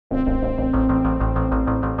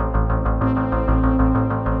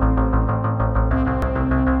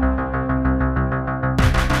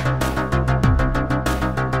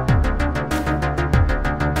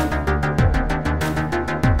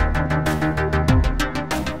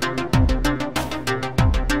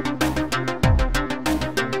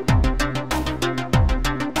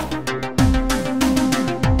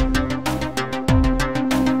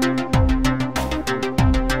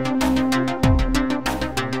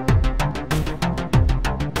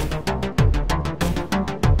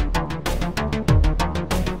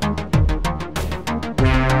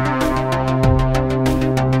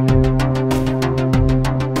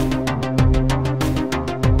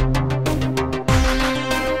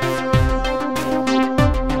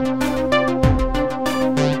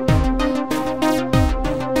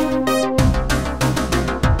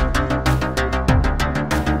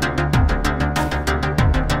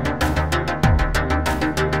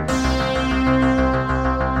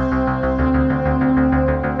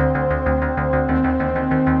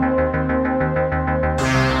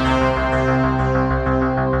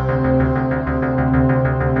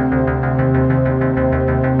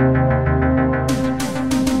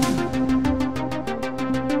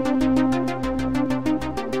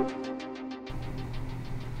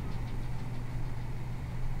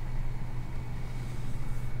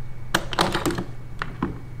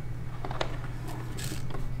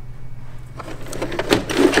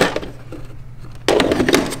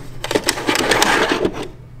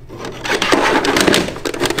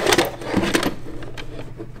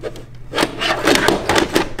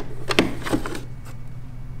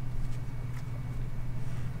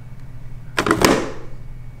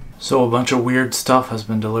So a bunch of weird stuff has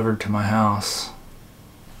been delivered to my house.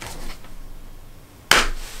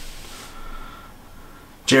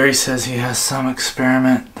 Jerry says he has some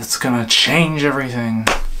experiment that's gonna change everything.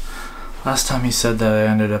 Last time he said that, I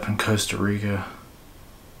ended up in Costa Rica.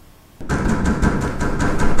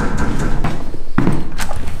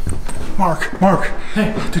 Mark,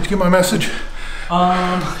 hey, did you get my message?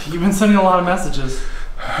 You've been sending a lot of messages.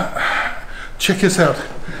 Check this out.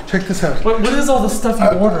 Check this out. What is all the stuff you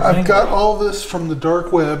ordered? I've got all this from the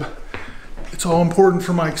dark web. It's all important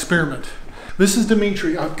for my experiment. This is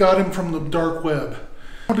Dimitri. I've got him from the dark web.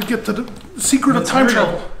 I want to get to the secret of time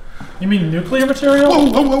travel. You mean nuclear material?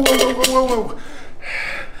 Whoa, whoa, whoa, whoa, whoa, whoa, whoa.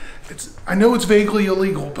 I know it's vaguely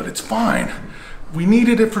illegal, but it's fine. We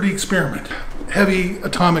needed it for the experiment. Heavy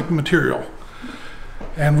atomic material.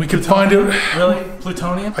 And we could find it. Really?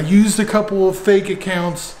 Plutonium? I used a couple of fake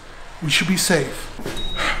accounts. We should be safe.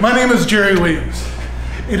 My name is Jerry Williams.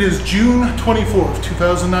 It is June 24th,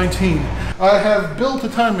 2019. I have built a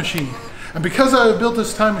time machine. And because I have built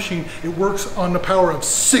this time machine, it works on the power of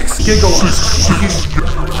 6 gigawatts.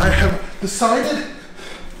 I have decided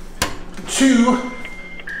to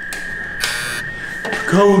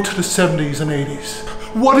go to the 70s and 80s.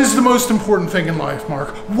 What is the most important thing in life,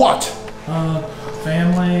 Mark? What?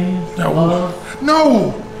 Family, love.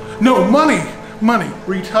 No, money.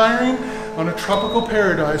 Retiring on a tropical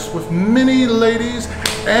paradise with many ladies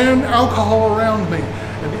and alcohol around me.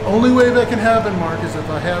 And the only way that can happen, Mark, is if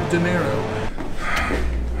I have dinero.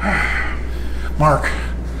 Mark,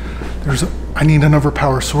 I need another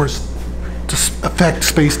power source to affect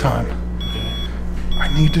space-time. I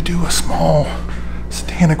need to do a small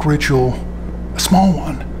satanic ritual, a small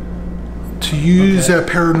one, to use that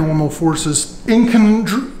paranormal forces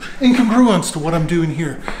incongruence to what I'm doing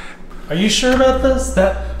here. Are you sure about this?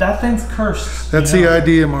 That thing's cursed. That's the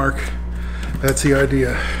idea, Mark. That's the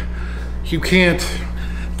idea. You can't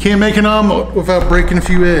make an omelet without breaking a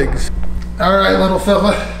few eggs. All right, little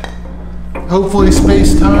fella. Hopefully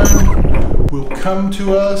space-time will come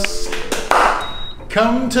to us.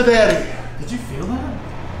 Come to Daddy. Did you feel that? It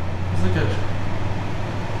was like a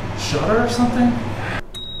shudder or something?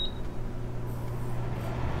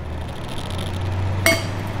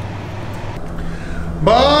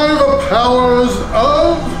 By the powers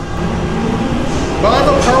of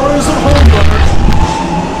Homebird,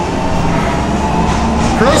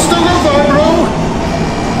 Christopher Vibro,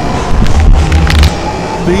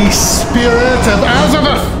 the spirit of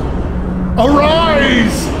Azimuth,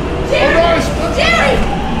 arise! Arise! Jerry!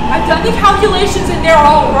 I've done the calculations and they're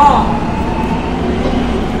all wrong.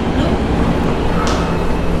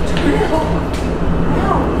 Turn it over.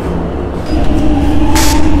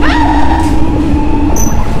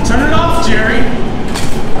 Turn it off, Jerry!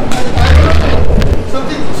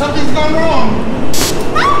 Something's gone wrong.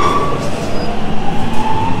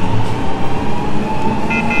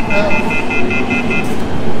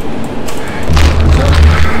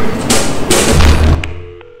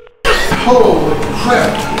 Holy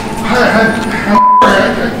crap.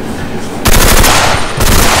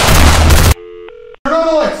 Turn on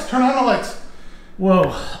the lights. Turn on the lights.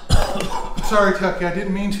 Whoa. Sorry, Tucky. I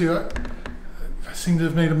didn't mean to. I seem to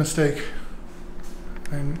have made a mistake.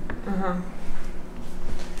 I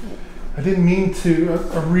didn't mean to.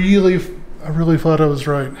 I really thought I was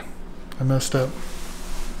right. I messed up.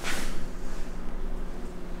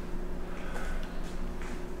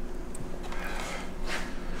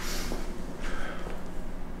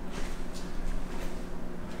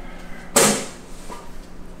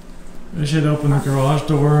 We should open the garage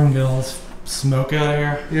door and get all this smoke out of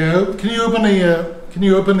here. Yeah. Can you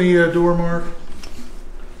open the door, Mark?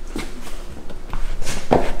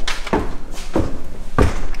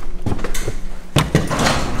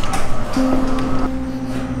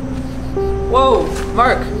 Whoa,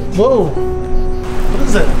 Mark. Whoa. What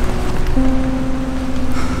is that?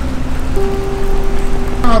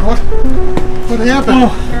 God, what happened?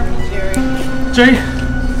 Oh. Careful, Jerry. Jerry,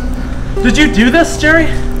 did you do this, Jerry?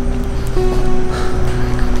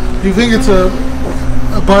 Do you think it's a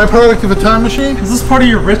byproduct of a time machine? Is this part of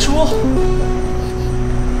your ritual?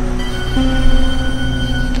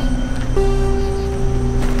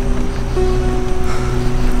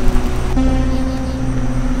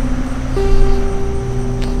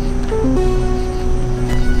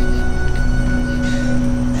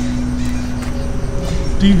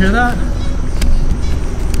 Do you hear that?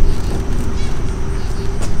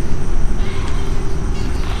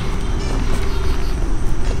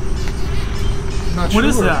 Not What sure.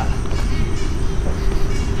 is that?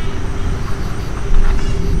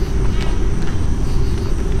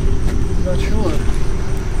 Not sure.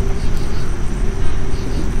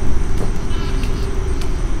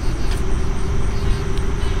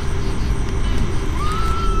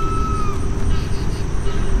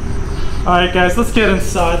 Alright guys, let's get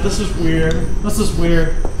inside. This is weird. This is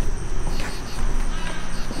weird.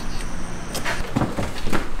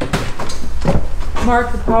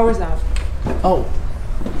 Mark, the power's out. Oh.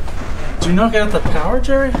 Do you not get the power,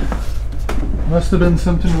 Jerry? Must have been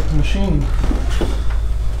something with the machine.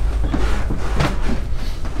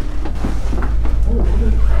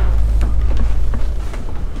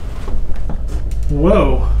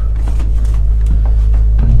 Whoa.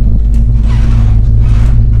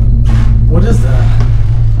 What is that?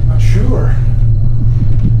 I'm not sure.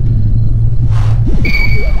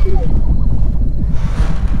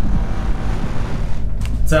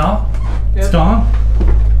 It's out? Yep. It's gone?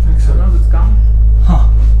 I think so. It's gone. Huh.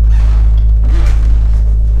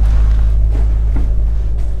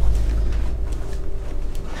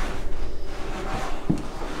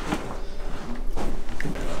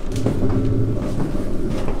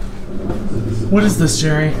 What is this,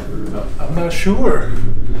 Jerry? I'm not sure.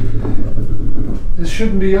 This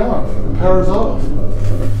shouldn't be on. Power's off.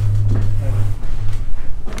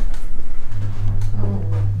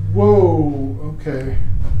 Whoa, okay.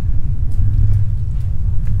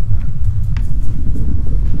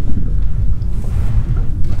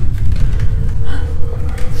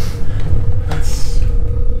 That's...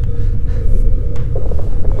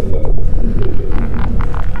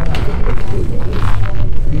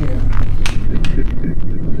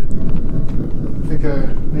 I think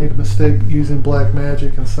I made a mistake using black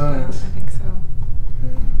magic and science. I think so.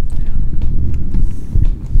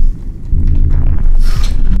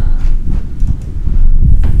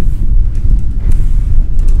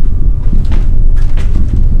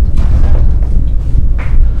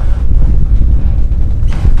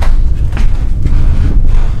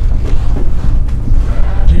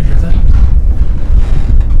 Do you hear that?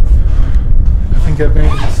 I think I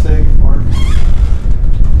made a mistake, Mark.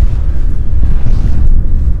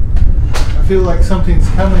 I feel like something's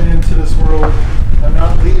coming into this world. I'm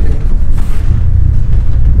not leaving.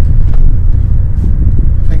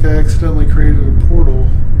 I think I accidentally created a portal,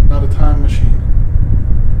 not a time machine.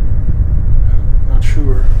 I'm not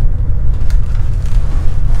sure.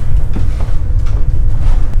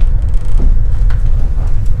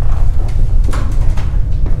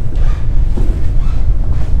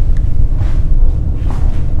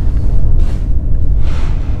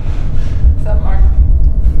 What's up, Mark?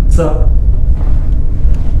 What's up?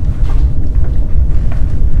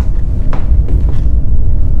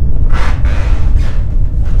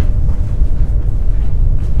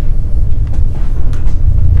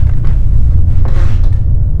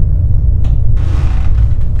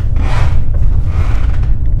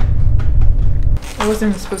 I wasn't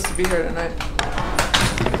even supposed to be here tonight.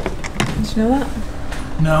 Did you know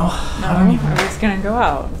that? No. No, I don't even. I was gonna go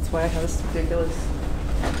out. That's why I have this ridiculous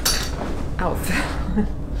outfit.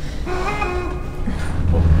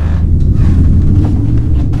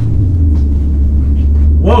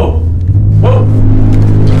 Whoa! Whoa!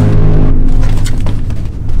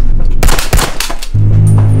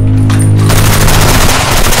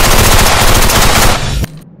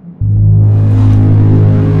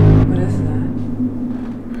 What is that?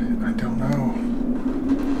 I don't know.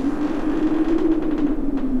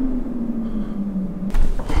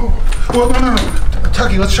 Oh, well, no.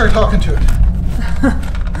 Tucky, let's try talking to it.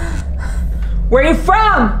 Where are you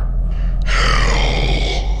from?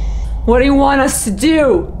 What do you want us to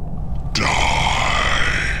do?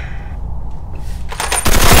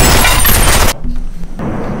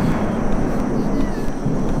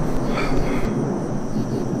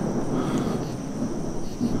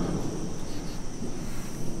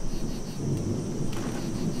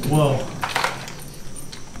 Whoa.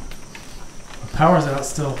 The power's out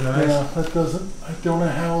still, guys. Yeah, that doesn't. I don't know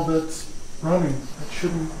how that's running. It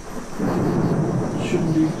shouldn't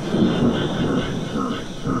be.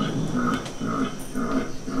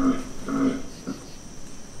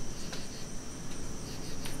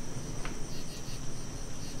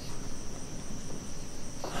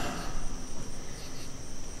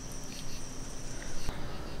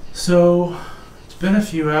 So, it's been a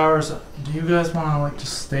few hours. Do you guys want to like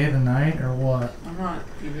just stay the night or what? I'm not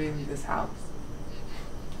leaving this house.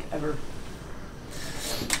 Ever.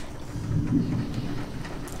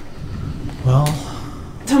 Well,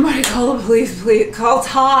 Somebody call the police, please. Call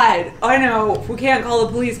Todd. I know. If we can't call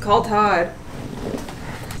the police, call Todd.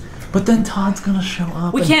 but then Todd's gonna show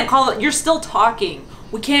up. We and can't call it. You're still talking.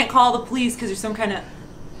 We can't call the police because there's some kind of.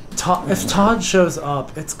 If Todd shows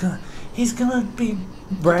up, he's gonna be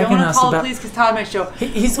bragging Don't want to us call the about. police because Todd might show.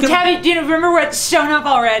 He's Well, gonna. do you remember what's shown up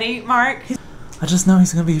already, Mark? I just know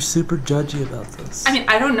he's gonna be super judgy about this. I mean,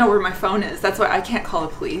 I don't know where my phone is. That's why I can't call the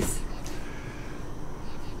police.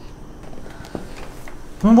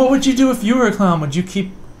 Then what would you do if you were a clown? Would you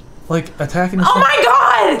keep, like, attacking us? Oh my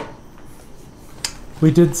god!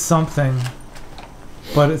 We did something,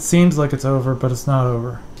 but it seems like it's over, but it's not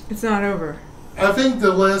over. It's not over. I think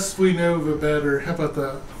the less we know, the better. How about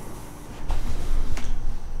that?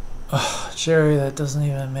 Ugh, Jerry, that doesn't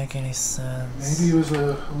even make any sense. Maybe it was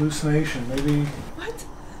a hallucination. Maybe. What?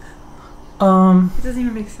 It doesn't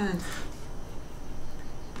even make sense.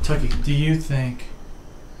 Tucky, do you think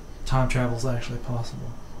time travel is actually possible?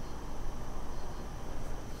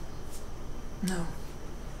 No.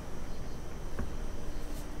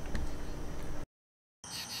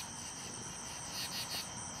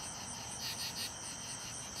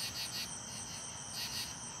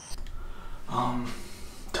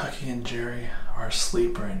 Tucky and Jerry are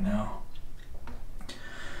asleep right now.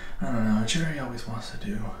 I don't know, Jerry always wants to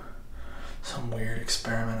do some weird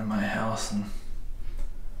experiment in my house, and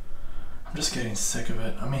I'm just getting sick of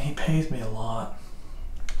it. I mean, he pays me a lot.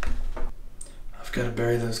 I've got to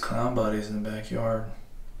bury those clown bodies in the backyard.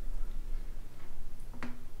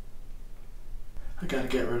 I got to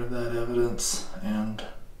get rid of that evidence, and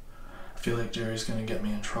I feel like Jerry's going to get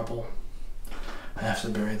me in trouble. I have to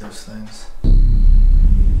bury those things.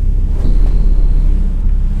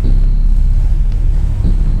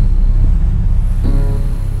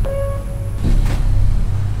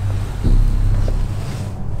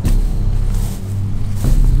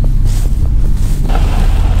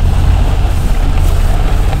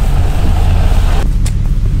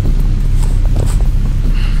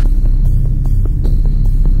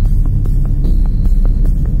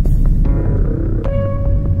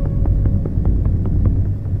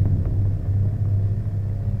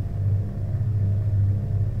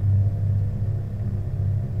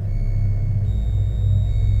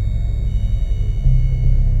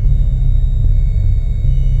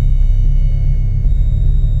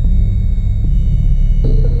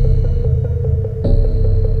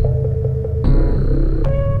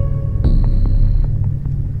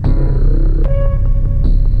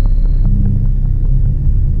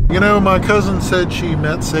 You know, my cousin said she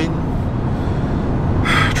met Satan.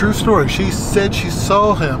 True story. She said she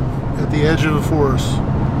saw him at the edge of the forest,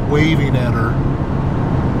 waving at her.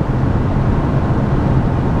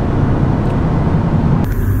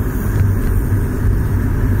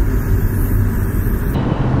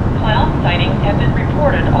 Clown sightings have been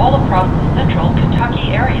reported all across the central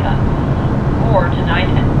Kentucky area. More tonight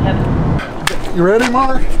at 7. You ready,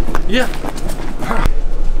 Mark? Yeah.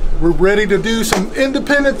 We're ready to do some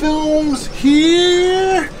independent films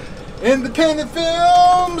here. Independent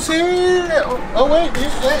films here. Oh wait,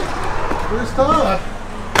 hey, where's Todd?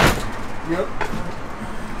 Yep.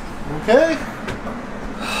 Okay.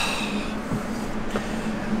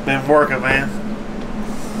 Been working, man.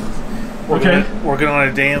 Working on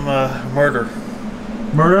a damn murder.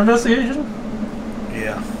 Murder investigation?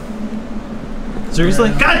 Yeah. Seriously?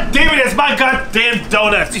 God damn it! It's my goddamn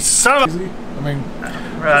donuts! You son of a... I mean,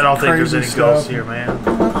 I don't think there's any crazy ghosts stuff. here, man.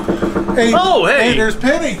 hey, Oh, hey. Hey, there's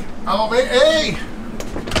Penny. Oh, hey.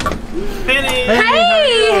 Penny!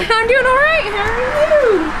 Hey! I'm doing alright.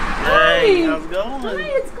 How are you? Hey, how's it going? Hi,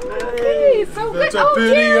 it's going okay. So That's good. a penny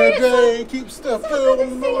Jerry, a day. Keep stuff so good to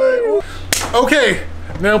filmed see away. Okay,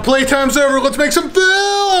 now playtime's over. Let's make some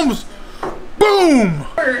films. Boom.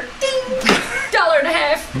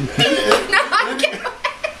 $1.50. No, I'm kidding.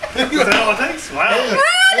 Is that all it takes? Wow.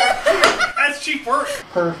 That's cheap work.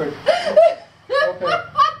 Perfect.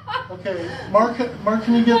 Okay. Mark,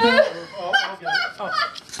 can you get that? I'll get it.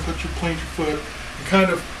 Put your plant your foot and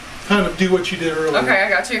kind of do what you did earlier. Okay, I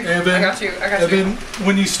got you. And then, I got you. And then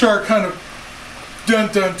when you start kind of dun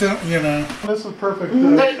dun dun, you know. This is perfect.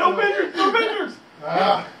 Hey, no pictures! No pictures!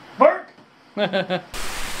 Mark!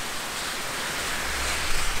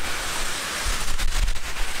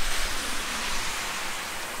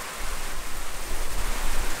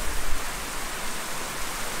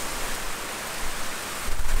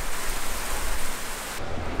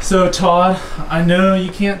 So Todd, I know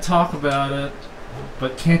you can't talk about it,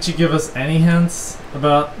 but can't you give us any hints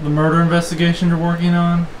about the murder investigation you're working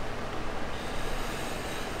on?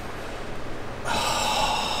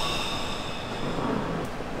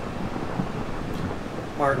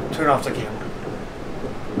 Mark, turn off the camera.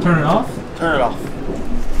 Turn it off? Turn it off.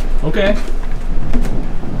 Okay.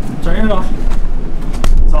 Turn it off.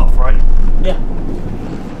 It's off, right? Yeah.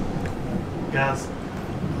 Guys,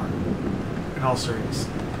 in all seriousness,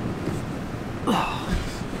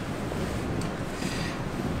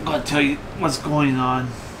 I'll tell you what's going on.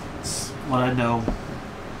 It's what I know,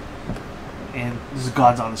 and this is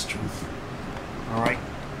God's honest truth. All right,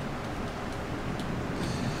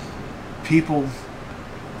 people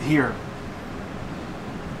here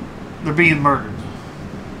they're being murdered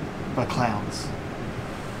by clowns.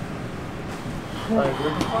 Like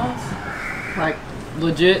group of clowns? Like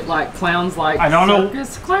legit, like clowns, like I don't know.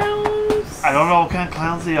 circus clowns? I don't know what kind of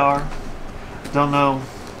clowns they are. Don't know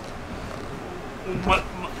what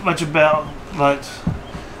much about, but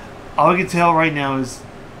all I can tell right now is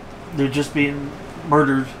they're just being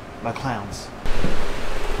murdered by clowns.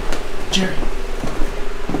 Jerry.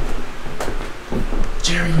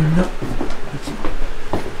 Jerry, you know.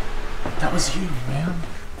 That was you, man.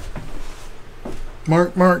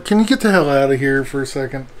 Mark, can you get the hell out of here for a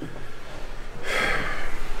second?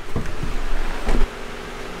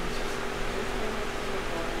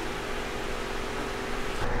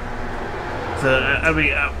 So, I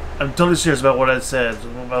mean, I'm totally serious about what I said,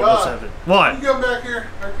 about what's happening. What? Can you come back here?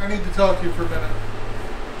 I need to talk to you for a minute.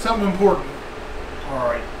 Something important.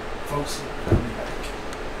 Alright, folks, I'll be back.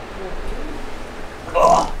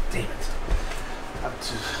 Oh, damn it.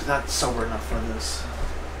 I'm not sober enough for this.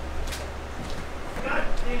 God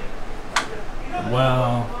damn it.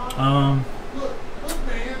 Wow. Look,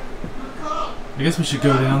 man. You're a cop. I guess we should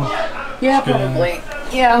go down. Yeah, Good. probably.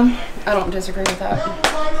 Yeah, I don't disagree with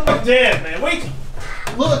that. I'm dead, man. Wait.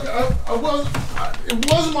 Look,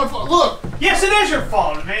 it wasn't my fault. Look, Yes, it is your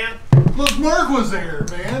fault, man. look, Mark was there,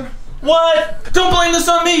 man. What? Don't blame this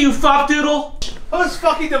on me, you fop doodle. Whose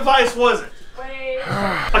fucking device was it? Wait.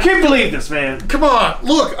 I can't believe this, man. Come on,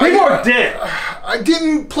 look. People are dead. I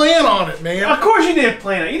didn't plan on it, man. Of course you didn't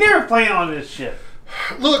plan it. You never plan on this shit.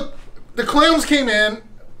 Look, the clowns came in.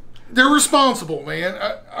 They're responsible, man.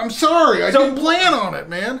 I'm sorry. I didn't plan on it,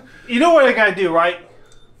 man. You know what I gotta do, right?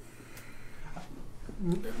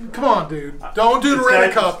 Come on, dude. Don't do the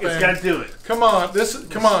rent-a-cop thing. It's gotta do it. Come on,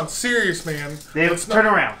 come on, serious, man. Turn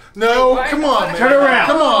around. No, come on, man. Turn around.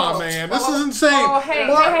 Come on, man. This is insane. Oh,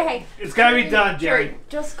 hey. It's gotta be done, Jerry.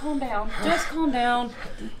 Just calm down. Just calm down.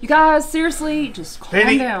 You guys, seriously, just calm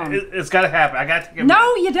Penny, down. it's gotta happen. I gotta take a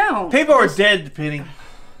No, you don't. People are dead, Penny.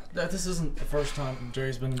 This isn't the first time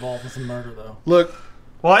Jerry's been involved with a murder, though. Look,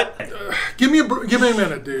 What? give me a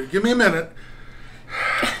minute, dude. Give me a minute.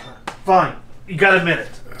 Fine. You got a minute.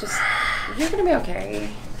 Just, you're gonna be okay.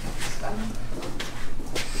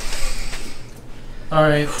 All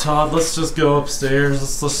right, Todd. Let's just go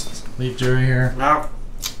upstairs. Let's leave Jerry here. No.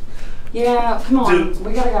 Yeah, come on. Dude.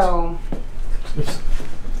 We gotta go.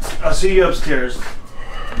 I'll see you upstairs.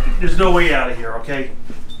 There's no way out of here, okay?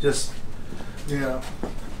 Just Yeah.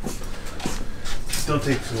 don't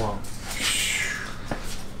take too long.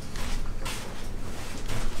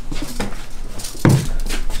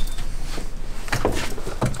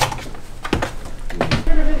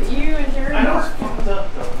 You and Jerry.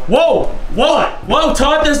 Whoa,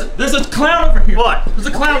 Todd! There's a clown over here. What? There's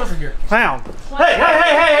a clown over here. Clown.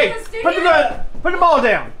 Hey! Put the ball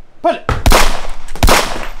down. Put it.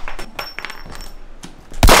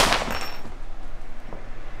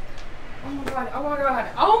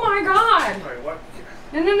 Oh my god! Wait, what?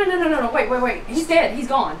 No, wait. He's dead. He's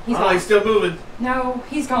gone. He's gone. He's still moving. No,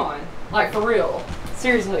 he's gone. Like, for real.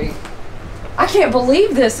 Seriously. I can't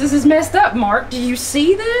believe this. This is messed up, Mark. Do you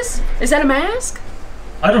see this? Is that a mask?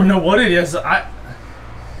 I don't know what it is. Oh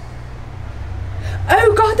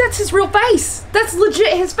god, that's his real face. That's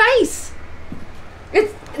legit his face.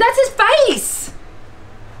 That's his face.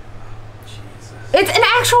 Jesus. It's an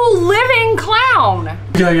actual living clown.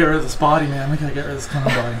 We gotta get rid of this body, man. We gotta get rid of this clown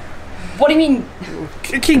body. What do you mean?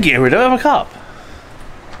 You can't get rid of him. I'm a cop.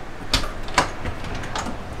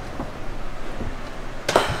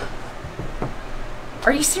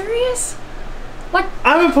 Are you serious? Like,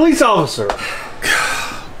 I'm a police officer.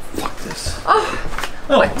 Fuck this. Oh,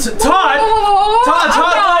 Todd! oh,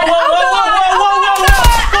 Todd!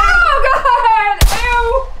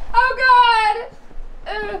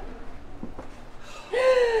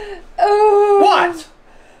 What?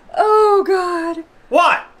 Oh god.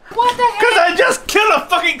 What? What the heck? Because I just killed a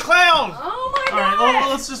fucking clown. Oh my All right, god. well,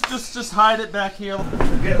 let's just hide it back here.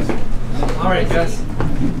 Yes. All right, guys.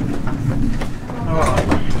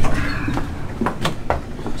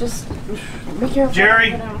 Just be careful.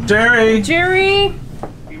 Jerry. Jerry.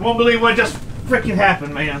 You won't believe what just freaking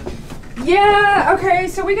happened, man. Yeah. Okay.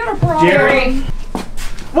 So we got a problem. Jerry.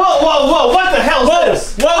 Whoa! What the hell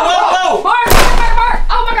is this? Whoa! Mark!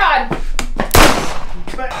 Oh my god.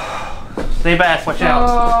 Stay back. Watch out.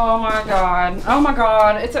 Oh my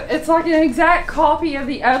god. It's like an exact copy of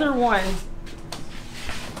the other one.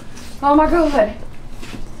 Oh my god.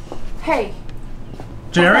 Hey.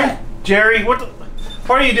 Jerry, what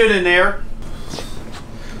are you doing in there?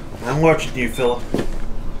 I'm watching you, Philip.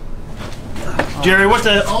 Jerry, what's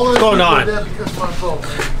going on? Because of my fault,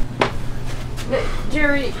 man.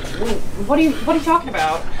 Jerry, what are you talking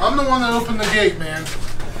about? I'm the one that opened the gate, man.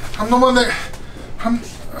 I'm the one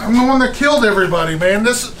that killed everybody, man.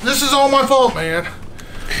 This is all my fault, man.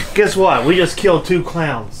 Guess what? We just killed 2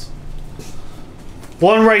 clowns.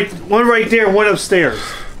 One right there, one upstairs.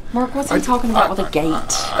 Mark, what's he talking about with a gate?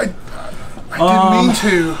 I didn't mean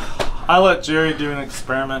to. I let Jerry do an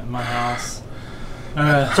experiment in my house.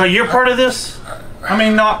 So you're part of this? I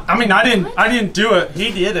didn't do it.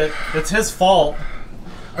 He did it. It's his fault.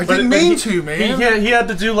 I didn't mean to, man. He had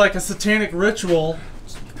to do like a satanic ritual.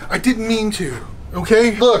 I didn't mean to.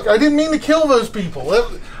 Okay? Look, I didn't mean to kill those people.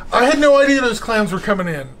 I had no idea those clowns were coming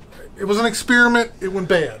in. It was an experiment. It went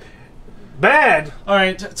bad. Bad? All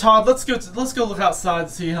right, Todd, let's go look outside and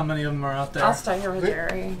see how many of them are out there. I'll stay here with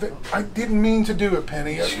Jerry. I didn't mean to do it,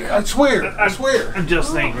 Penny. I swear. I swear. I'm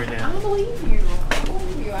just angry now. I believe you.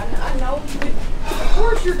 I know you would. Of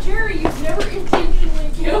course, you're Jerry. You've never intentionally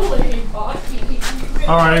killed anybody.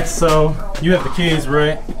 All right, so you have the keys,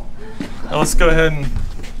 right? Now let's go ahead and.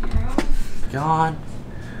 God.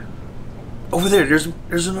 Over there, there's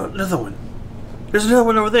another one. There's another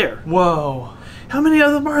one over there. Whoa. How many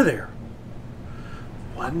of them are there?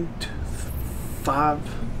 1, 2, 5.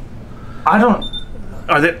 I don't.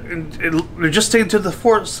 Are they? They're just staying to the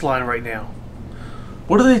forest line right now.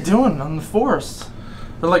 What are they doing on the forest?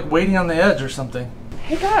 They're like waiting on the edge or something.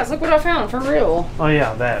 Hey guys, look what I found for real. Oh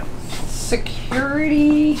yeah, that.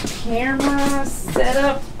 Security camera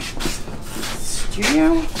setup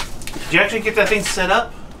studio. Did you actually get that thing set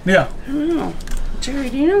up? Yeah. I don't know. Jerry,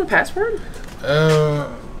 do you know the password?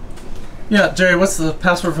 Yeah, Jerry, what's the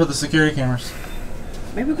password for the security cameras?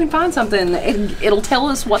 Maybe we can find something. It'll tell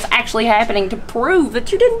us what's actually happening to prove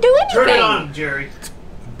that you didn't do anything. Turn it on, Jerry.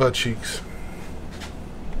 Butt cheeks.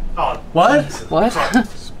 Oh, what? Jesus. What?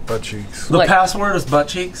 Butt cheeks. The password is butt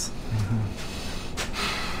cheeks?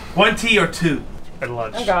 Mm-hmm. 1 tea or 2 at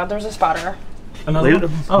lunch. Oh God, there's a spider. Another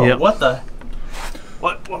one? Oh, yep. What the?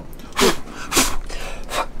 What?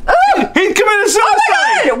 He's committed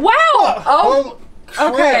suicide! Oh my God! Wow! Oh.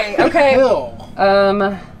 Okay. Hell.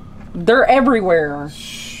 They're everywhere.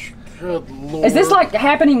 Good Lord. Is this like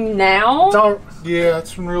happening now? Yeah,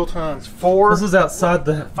 it's in real time. 4. This is outside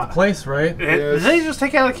the place, right? Did they just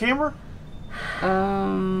take out the camera?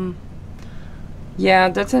 Yeah,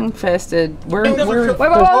 that's infested. Wait,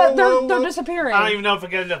 they're disappearing. I don't even know if I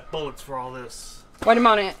got enough bullets for all this. Wait a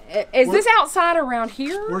minute. Is this outside around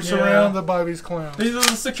here? We're surrounded by these clowns. These are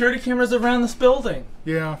the security cameras around this building.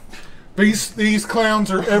 Yeah. These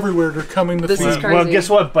clowns are everywhere. They're coming to This is feed. crazy. Well, guess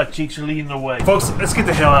what? Butt cheeks are leading the way. Folks, let's get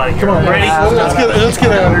the hell out of here. Come on, ready? let's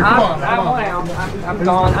get out of here. Come on. I'm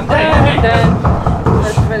gone. I'm done.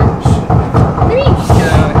 Let's finish.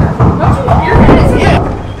 Get out of here. Your head is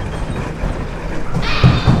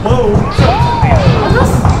Whoa. Are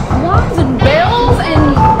those drums and bells and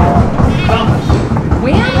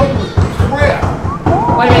wind? Crap.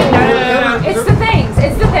 Wait a minute. No. It's the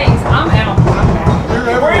things. I'm out.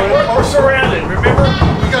 We're surrounded, remember?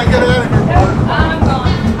 We gotta get out of here. I'm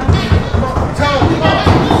gone. Tom, come on.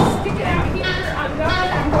 Stick it out here. I'm done.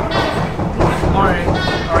 I'm going. All right,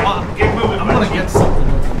 Get moving. I'm gonna get something.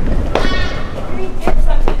 Let me get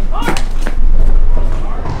something. Mark.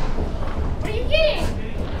 What are you getting?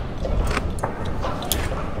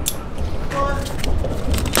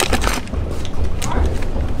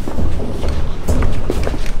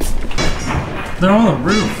 They're on the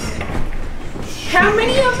roof. How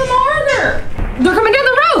many of them are there? They're coming down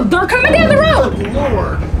the road. Good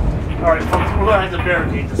Lord. Alright, folks, we're gonna have to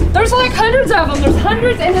barricade this. There's like hundreds of them. There's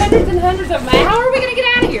hundreds and hundreds and hundreds of them. How are we going to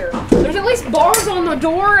get out of here? There's at least bars on the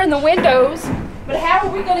door and the windows. But how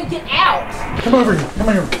are we going to get out? Come over here. Come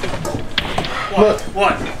here. Look,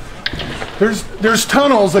 What? there's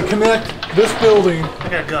tunnels that connect this building. I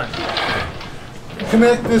got a gun.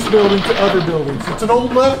 Connect this building to other buildings. It's an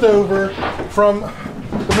old leftover from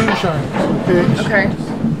the moonshine. Okay.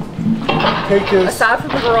 Take this. Aside from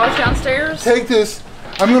the garage downstairs? Take this.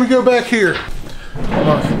 I'm gonna go back here.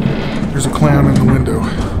 Look, there's a clown in the window.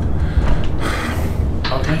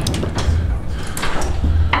 Okay.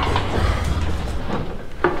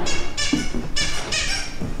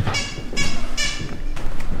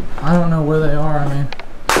 I don't know where they are. I mean.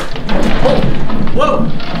 Whoa!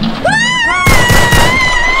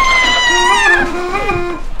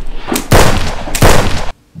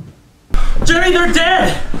 Jerry, they're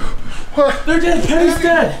dead! What? They're dead! Penny's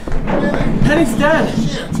dead! Penny's dead!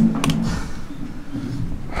 Shit.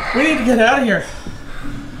 We need to get out of here.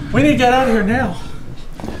 We need to get out of here now.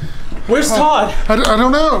 Where's Todd? I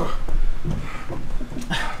don't know.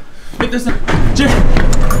 Wait, there's a... Jerry!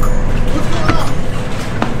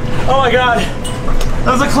 Oh my God!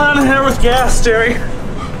 There's a clown in here with gas, Jerry.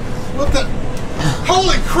 What the?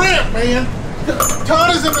 Holy crap, man!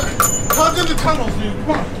 Todd's in the tunnels, dude.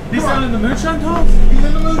 Come on. He's down in the moonshine tunnels? He's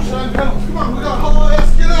in the moonshine tunnels. Come on, we gotta haul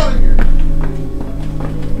ass. Get out of here.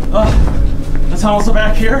 The tunnels are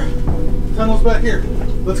back here? Tunnels back here.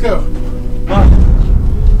 Let's go.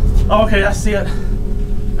 Oh, okay, I see it.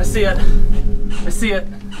 I see it. I see it.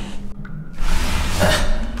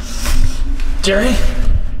 Jerry?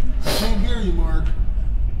 I can't hear you, Mark.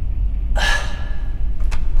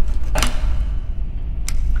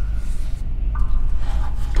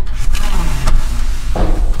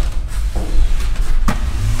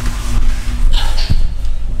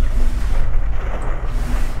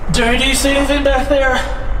 Jerry, do you see anything back there?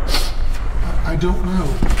 I don't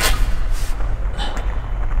know.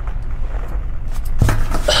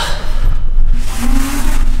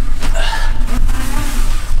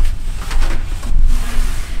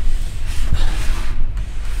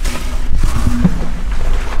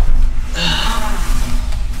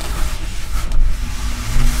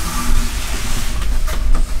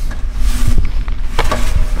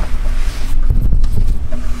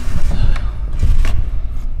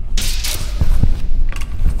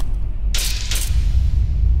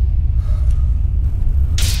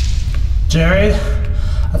 Jerry,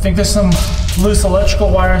 I think there's some loose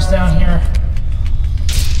electrical wires down here.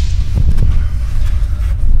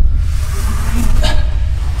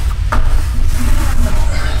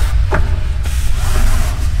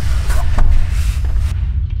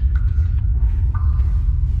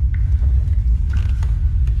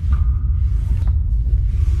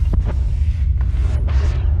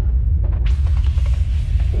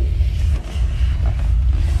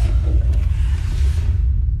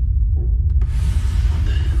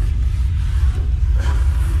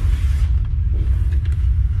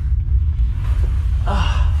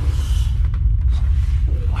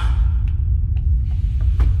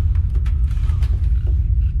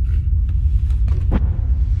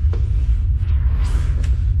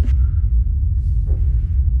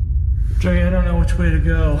 Jerry, I don't know which way to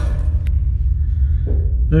go.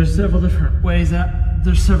 There's several different ways out.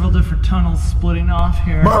 There's several different tunnels splitting off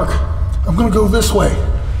here. Mark, I'm gonna go this way.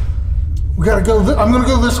 We gotta go. I'm gonna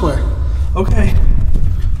go this way. Okay.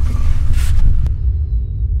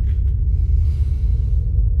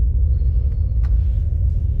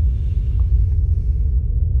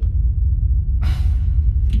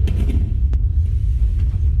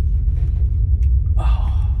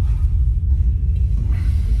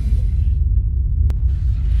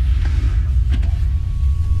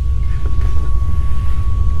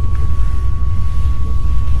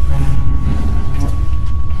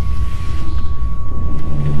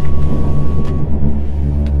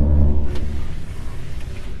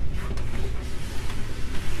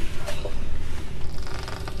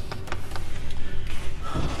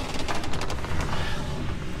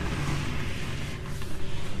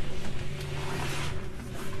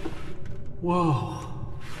 Whoa.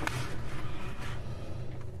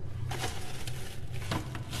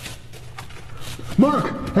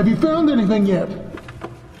 Mark, have you found anything yet?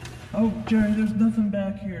 Oh, Jerry, there's nothing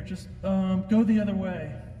back here. Just go the other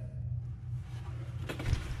way.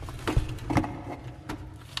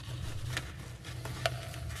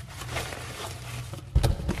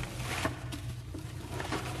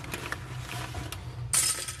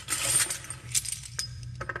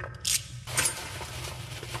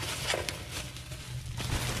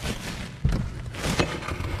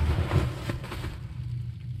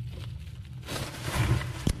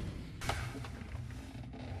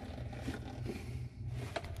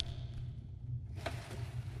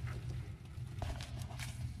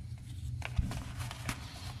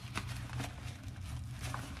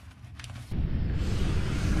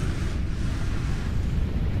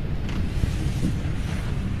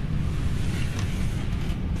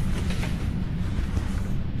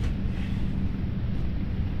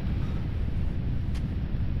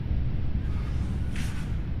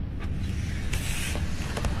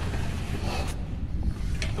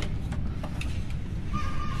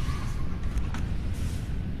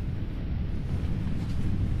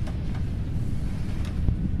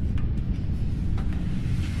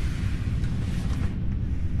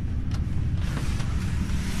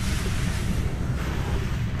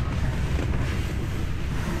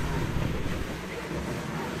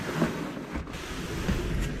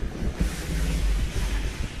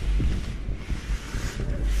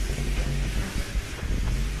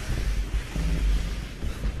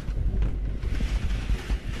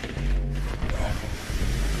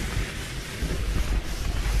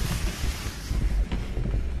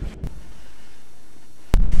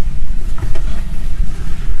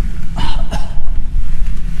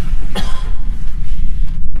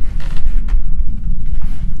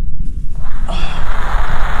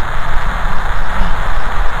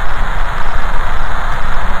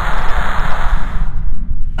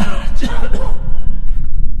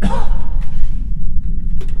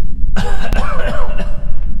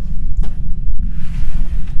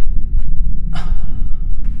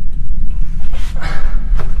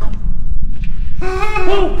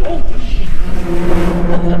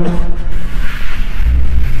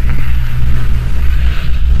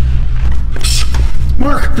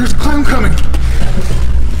 Mark, there's a clown coming.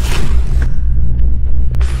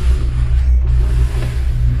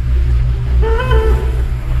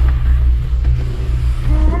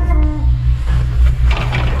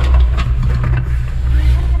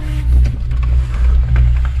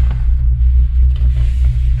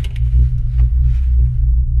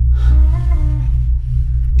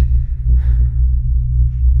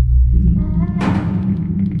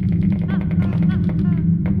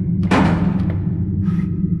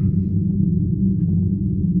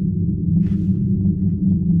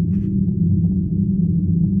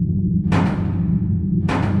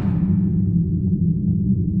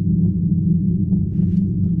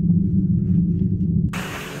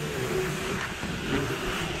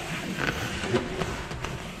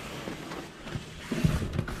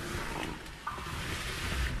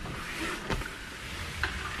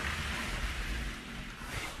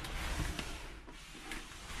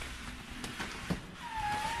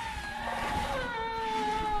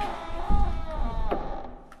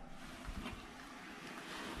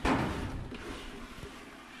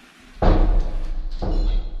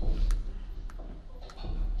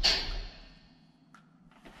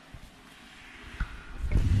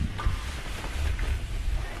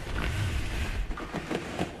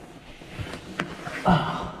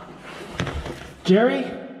 Jerry?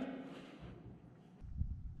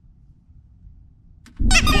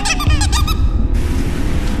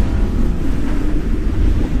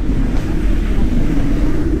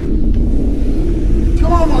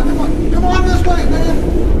 Come on, Mark, come on. Come on this way, man.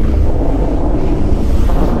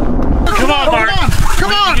 Come on, Mark.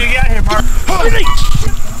 Come on. You get here, Mark.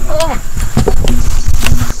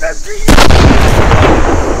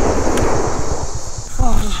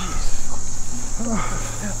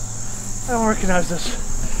 I don't recognize this.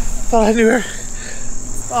 Thought I knew her.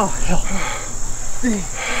 Oh, hell.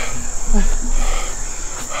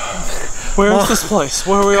 Where is this place?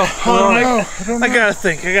 Where are we all? I don't know. I gotta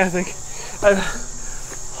think.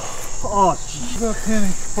 Oh, jeez. About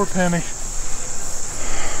Penny. Poor Penny.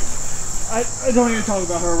 I don't even talk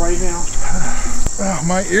about her right now. Oh,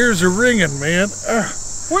 my ears are ringing, man.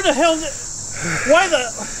 Where the hell why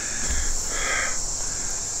the...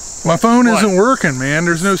 My phone What? isn't working, man.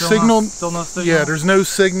 There's no signal. Still no signal? Yeah, there's no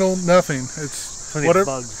signal, nothing. It's Plenty of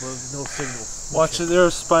bugs, but no signal. Watch it, there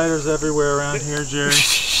are spiders everywhere around here, Jerry.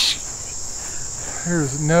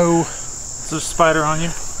 There's no... Is there a spider on you?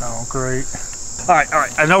 Oh, great. Alright,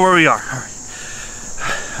 I know where we are.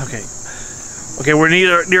 Okay. Okay, we're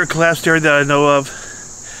near a collapsed area that I know of,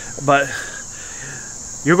 but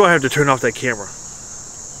you're gonna have to turn off that camera.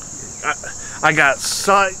 I got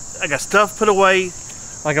stuff put away,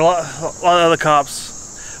 like a lot of other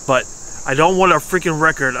cops, but I don't want a freaking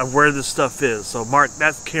record of where this stuff is. So Mark,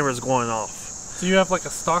 that camera's going off. So you have like a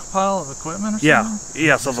stockpile of equipment or something?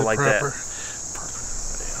 Yeah, something like that.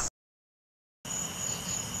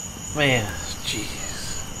 Man, jeez.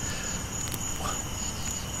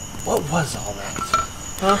 What was all that?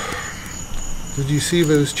 Huh? Did you see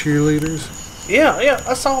those cheerleaders? Yeah,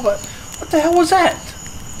 I saw that. What the hell was that?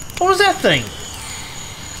 What was that thing?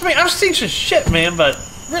 I mean, I've seen some shit, man, but...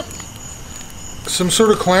 Some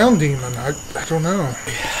sort of clown demon. I don't know.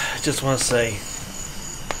 I just want to say...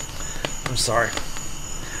 I'm sorry.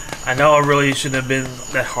 I know I really shouldn't have been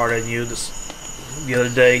that hard on you the other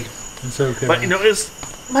day. It's okay. But, you know, it's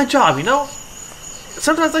my job, you know?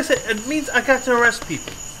 Sometimes, like I said, it means I got to arrest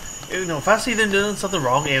people. You know, if I see them doing something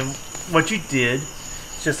wrong, and what you did,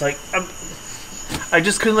 it's just like... I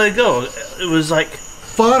just couldn't let it go. It was like...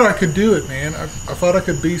 Thought I could do it, man. I thought I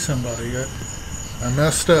could be somebody. I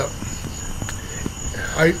messed up.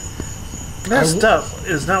 Messed up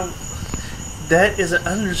is not... That is an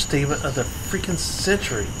understatement of the freaking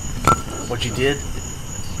century. What you did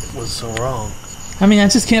was so wrong. I mean, I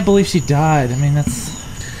just can't believe she died. I mean, that's...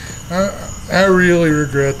 I really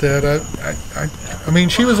regret that. I mean,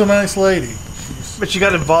 she was a nice lady. But she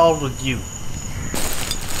got involved with you.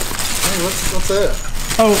 Hey, what's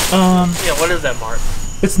that? Oh, Yeah, what is that, Mark?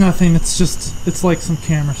 it's nothing. It's just, it's like some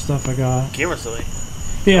camera stuff I got. Camera silly.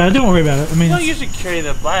 Yeah, don't worry about it. I mean, You don't usually carry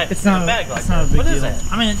the black it's in not, a bag like it's not a that. big What deal. is that?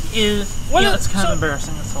 I mean, What is- it's kind so- of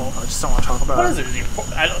embarrassing. That's all. I just don't want to talk about What it. is it? Is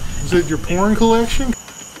it I don't... Is it your porn collection?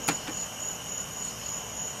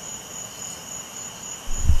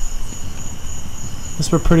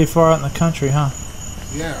 Guess we're pretty far out in the country, huh?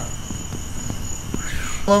 Yeah.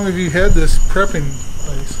 How long have you had this prepping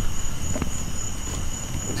place?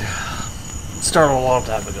 It started a long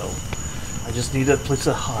time ago. I just needed a place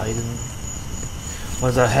to hide, and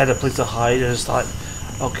once I had a place to hide, I just thought,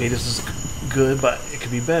 okay, this is good, but it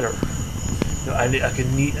could be better. You know, I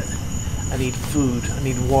need food. I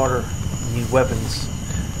need water. I need weapons.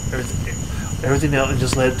 Everything else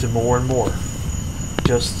just led to more and more.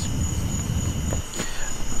 Just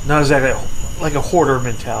not exactly like a hoarder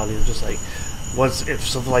mentality. It's just like, if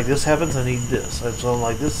something like this happens, I need this. If something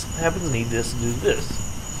like this happens, I need this to do this.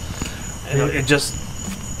 And it just,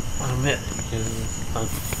 I admit, and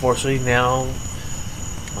unfortunately now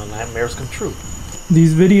my nightmares come true.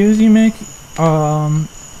 These videos you make,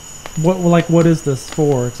 what is this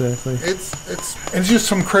for exactly? It's just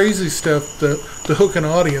some crazy stuff to hook an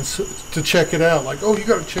audience to check it out. Like, oh, you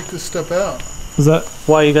got to check this stuff out. Is that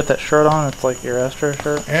why you got that shirt on? It's like your Astro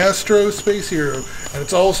shirt? Astro Space Hero. And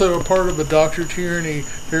it's also a part of the Dr. Tyranny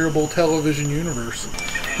terrible television universe.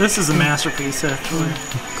 This is a masterpiece, actually.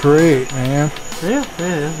 Great, man. Yeah.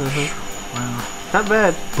 Wow. Not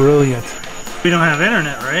bad. Brilliant. We don't have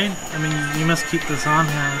internet, right? I mean, you must keep this on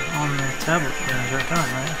here on the tablet the entire time,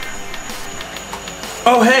 right?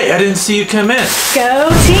 Oh, hey, I didn't see you come in. Go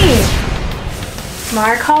team!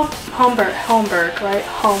 Mark Holmberg, right?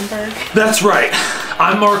 Holmberg. That's right.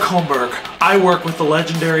 I'm Mark Holmberg. I work with the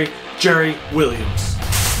legendary Jerry Williams.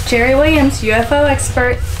 Jerry Williams, UFO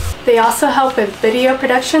expert. They also help with video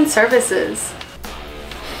production services.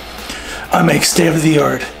 I make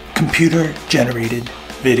state-of-the-art computer-generated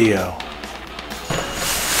video.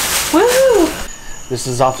 Woohoo! This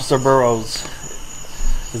is Officer Burroughs.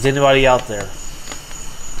 Is anybody out there?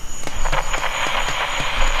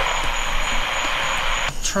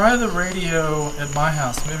 Try the radio at my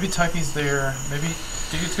house. Maybe Tucky's there. Maybe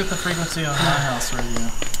you could get the frequency on my house radio.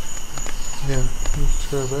 Yeah, let's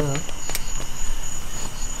try that.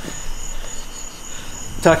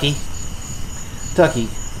 Tucky,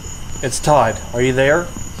 it's Todd. Are you there?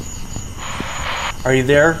 Are you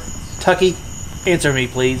there? Tucky, answer me,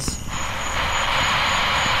 please.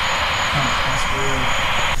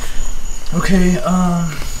 Okay,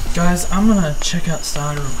 guys, I'm gonna check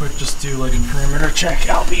outside real quick, just do like a perimeter check.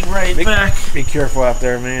 I'll be right back. Be careful out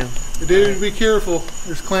there, man. Dude, be careful.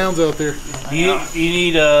 There's clowns out there. Do you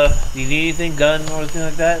need anything, gun or anything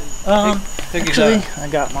like that? Take Actually, a shot. I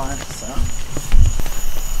got mine, so.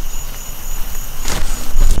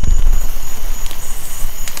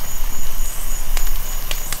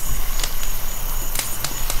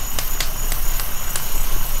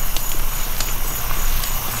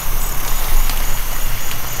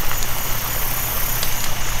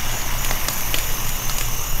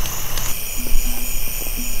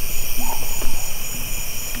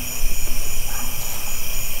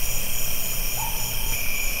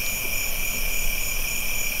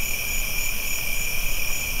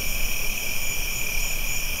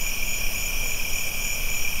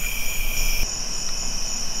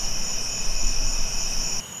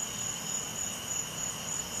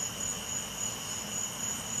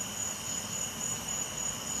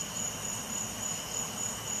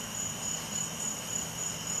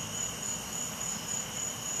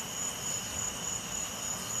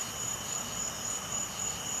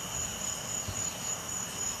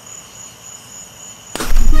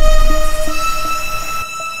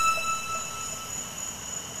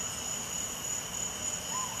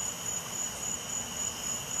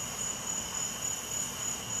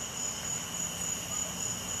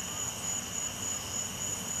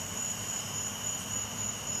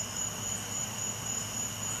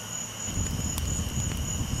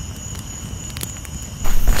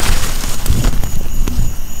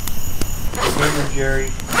 Jerry,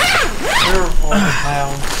 you're on the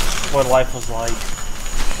town. What life was like.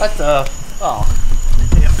 What the? Oh.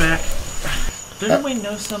 Hey, I'm back. Didn't we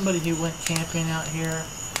know somebody who went camping out here?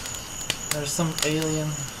 There's some alien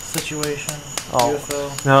situation. Oh.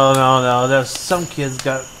 UFO. No. There's some kids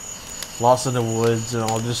got lost in the woods and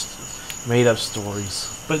all just made up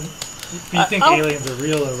stories. But you think aliens are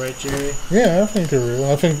real, though, right, Jerry? Yeah, I think they're real.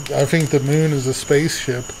 I think the moon is a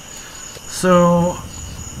spaceship. So,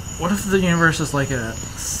 what if the universe is like a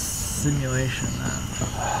simulation then?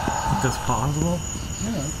 Think that's possible?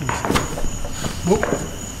 Yeah, I think so. Whoa.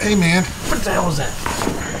 Hey, man. What the hell was that?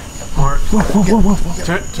 Mark, whoa.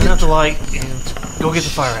 Turn out the light and go get the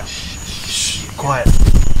fire out. Shh, quiet.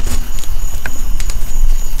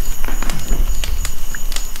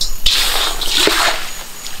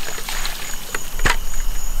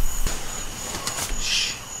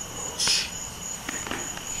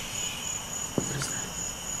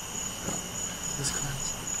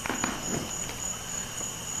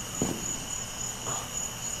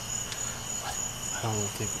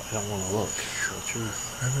 I don't want to look. The truth.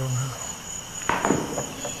 I don't know.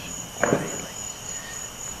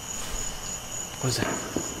 What is that? I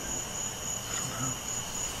don't know.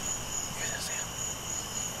 Hear this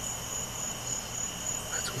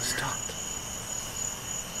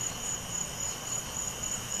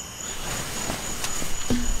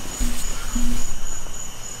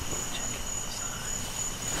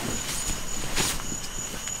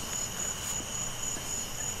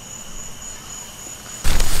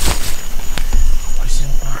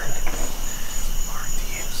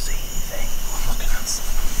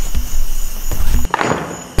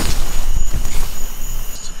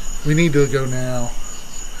We need to go now.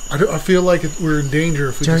 I feel like we're in danger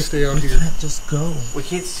if we just stay out here. We can't just go. We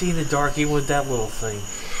can't see in the dark even with that little thing.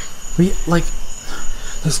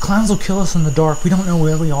 Those clowns will kill us in the dark. We don't know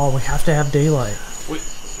where we are. We have to have daylight.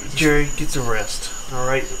 Jerry, get some rest. All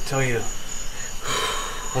right, I tell you.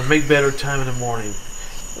 We'll make better time in the morning.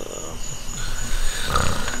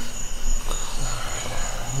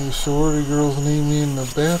 The sorority girls need me in the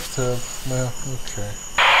bathtub. Well, okay.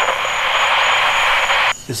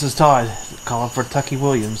 This is Todd, calling for Tucky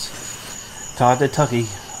Williams. Todd the Tucky,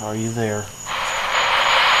 are you there?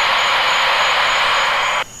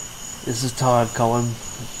 This is Todd calling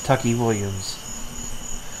Tucky Williams.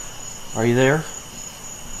 Are you there?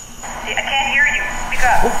 I can't hear you. Speak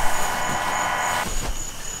up. Oh.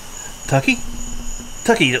 Tucky?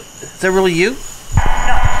 Tucky, is that really you? No,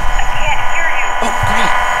 I can't hear you. Oh,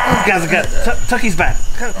 great. Oh, guys, I got Tucky's back.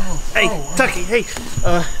 Hey, Tucky, hey.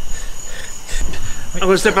 I'm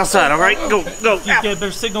gonna step outside, alright? Go. You get a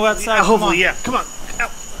better signal outside. Hopefully, yeah. Come on. Out.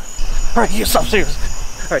 Alright, you stop serious.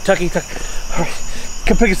 Alright, Tucky. Alright,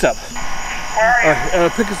 come pick us up.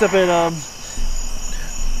 Alright, pick us up at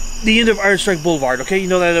the end of Iron Strike Boulevard, okay? You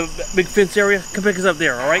know that big fence area? Come pick us up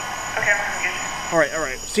there, alright? Okay, I'm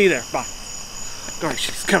Alright. See you there. Bye. Alright,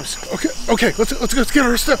 she's coming. Okay. Let's get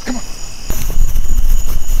her a step. Come on.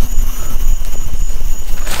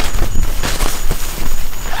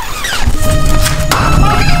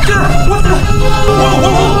 What the?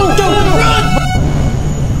 Whoa! Don't run!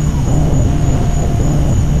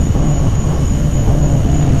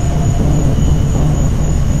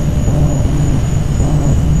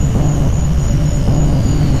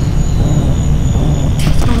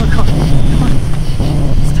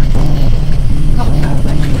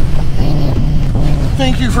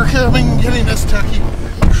 Thank you for coming and getting us, Tucky.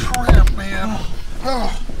 Crap, man.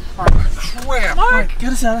 Oh, crap. Mark,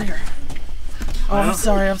 get us out of here. Oh, I'm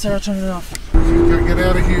sorry. I turned it off. Gotta get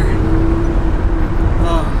out of here.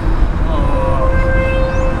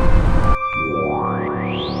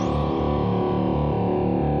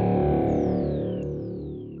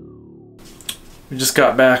 We just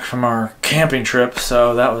got back from our camping trip,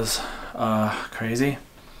 so that was crazy.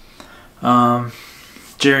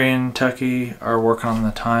 Jerry and Tucky are working on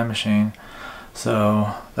the time machine,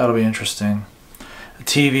 so that'll be interesting. The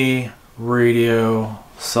TV, radio,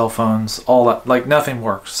 cell phones, all that, like nothing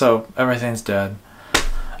works, so everything's dead.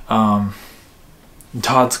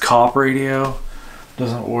 Todd's cop radio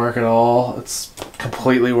doesn't work at all. It's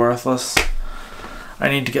completely worthless. I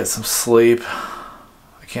need to get some sleep.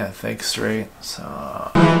 I can't think straight,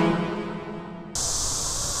 so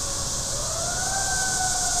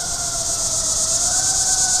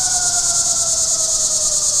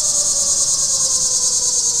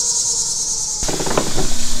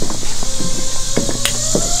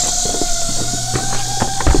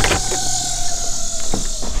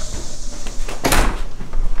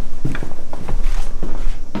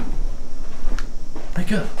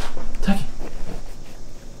wake up, Tucky.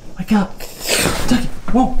 Wake up, Tucky.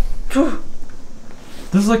 Whoa.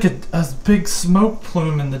 There's like a big smoke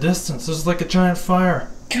plume in the distance. There's like a giant fire.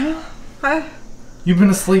 Hi. You've been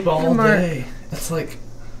asleep all Mark. day. It's like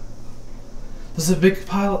there's a big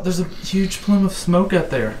pile. There's a huge plume of smoke out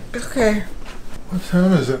there. Okay. What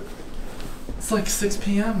time is it? It's like 6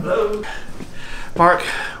 p.m. Mark,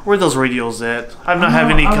 where are those radios at? I'm not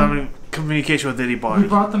having any communication with anybody. We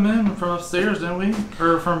brought them in from upstairs, didn't we?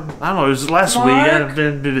 Or from... I don't know, it was last week. Mark,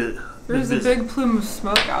 There's a big plume of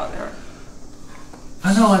smoke out there.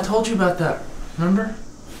 I know, I told you about that. Remember?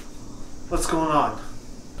 What's going on?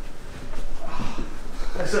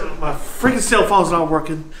 I said my freaking cell phone's not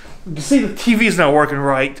working. You can see the TV's not working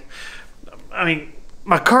right. I mean,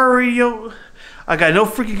 my car radio, I got no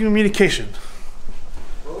freaking communication.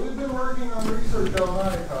 Well, we've been working on research all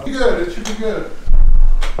night. Good, it should be good.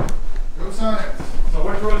 Go science. So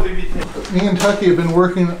which road did we take? Me and Tucky have been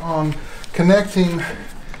working on connecting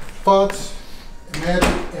thoughts,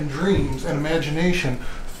 and dreams and imagination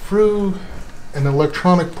through an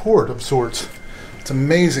electronic port of sorts. It's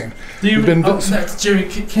amazing. Jerry,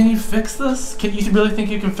 can you fix this? Can you really think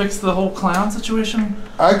you can fix the whole clown situation?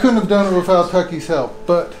 I couldn't have done it without Tucky's help,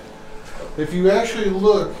 but if you actually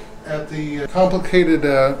look at the complicated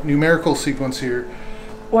numerical sequence here.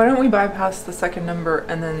 Why don't we bypass the second number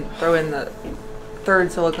and then throw in the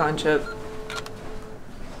third silicon chip?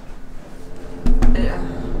 Yeah.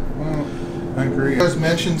 Well, I agree. You guys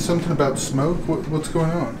mentioned something about smoke. What's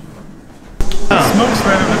going on? Smoke's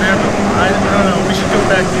right over there, but I don't know. We should go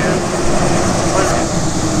back in.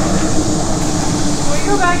 Can we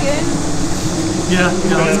go back in? Yeah,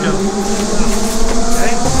 let's go.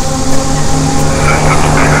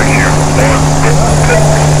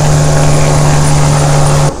 Okay.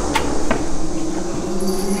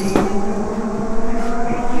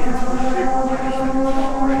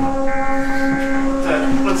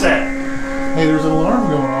 Hey, there's an alarm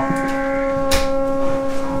going off.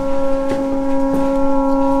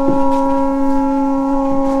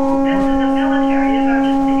 This is a military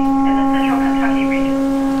emergency in the central Kentucky region.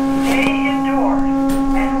 Stay indoors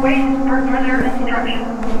and wait for further instructions.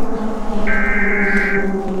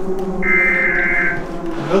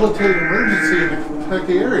 Military emergency in the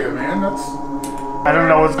Kentucky area, man. That's I don't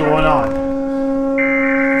know what's going on.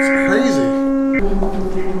 crazy.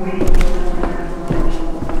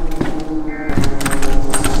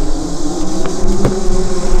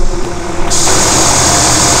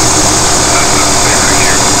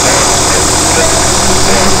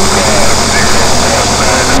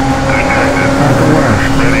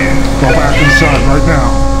 Go back inside right now.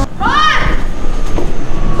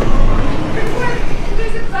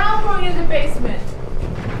 There's a valve going in the basement.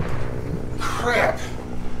 Crap.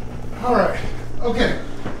 All right. Okay.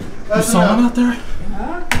 There's someone out there?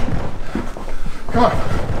 Come on.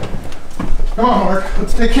 Come on, Mark.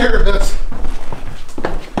 Let's take care of this.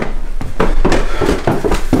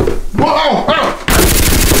 Whoa! Oh!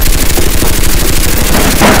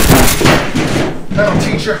 That'll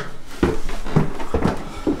teach you.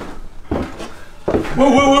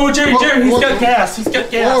 Whoa, Jerry, he's got gas. He's got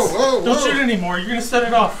gas. Whoa. Don't shoot anymore. You're gonna set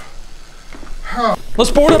it off.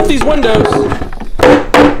 Let's board up these windows.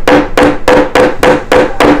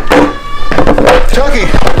 Chucky!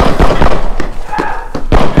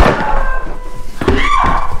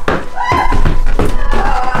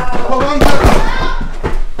 Hold on,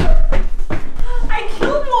 I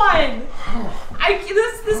killed one.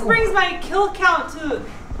 This brings my kill count to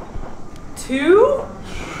 2.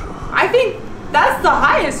 I think that's the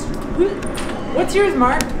highest. What's yours,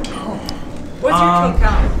 Mark? What's your kill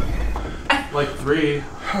count? Like 3.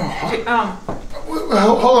 Hold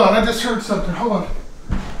on, I just heard something. Hold on.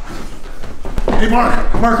 Hey,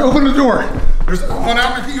 Mark, open the door. There's one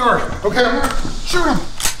out in the yard. Okay, I'm gonna shoot him.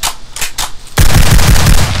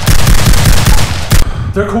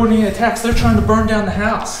 They're coordinating attacks. They're trying to burn down the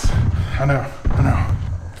house. I know.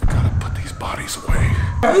 We've got to put these bodies away.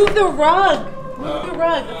 Move the rug. Move the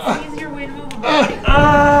rug. It's an easier way to move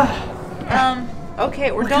them. Okay,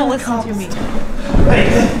 or don't listen to me. Hey,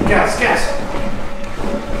 gas.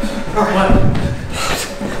 What?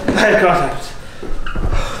 I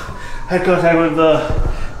had contact with the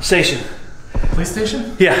station. Police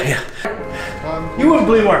station? Yeah. You wouldn't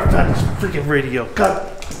believe where I found this freaking radio. God.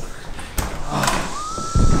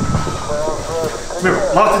 Remember,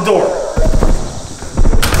 lock the door.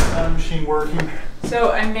 Time machine working.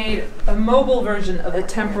 So I made a mobile version of the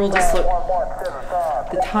temporal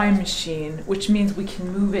the time machine, which means we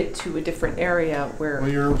can move it to a different area where. Well,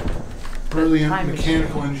 you're a brilliant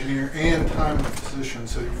mechanical engineer and time physician,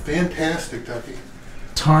 so you're fantastic, Ducky.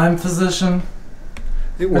 Time physician?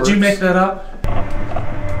 It works. Did you make that up?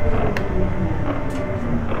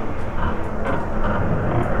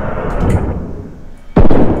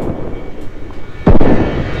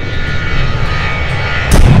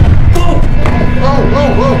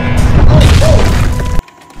 Whoa!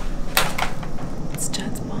 It's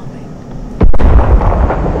Jed's bombing.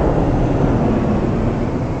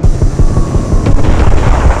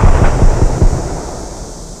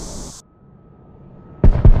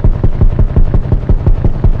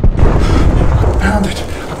 I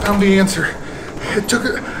found the answer.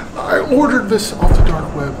 I ordered this off the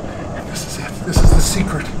dark web, and this is it. This is the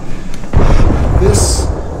secret. This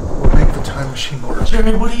will make the time machine work.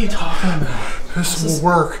 Jeremy, what are you talking about? This will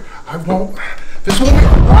work. This won't be.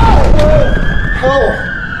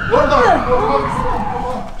 Hold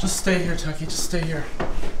on. Just stay here, Tucky. Just stay here.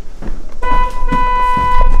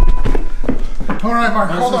 All right,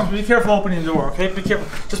 Mark, hold on. Be careful opening the door, okay? Be careful.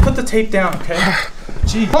 Just put the tape down, okay?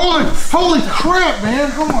 Gee. Holy crap, man.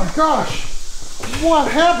 Oh my gosh. What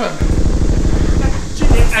happened?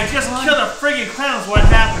 I just killed a friggin' clown is what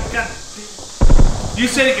happened. God. You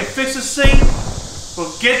said you could fix this thing? Well,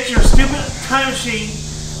 get your stupid time machine,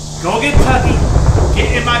 go get Tucky,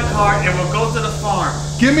 get in my car, and we'll go to the farm.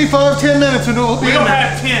 Give me 5-10 minutes and it'll be We don't there.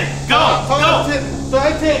 have 10. Go!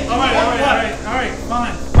 5-10. All right,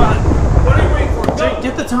 fine. What are you waiting for? Jake,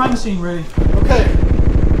 get the time machine ready. Okay.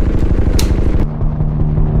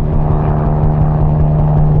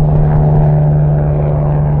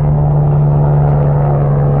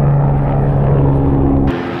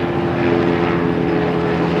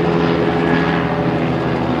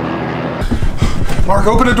 Mark,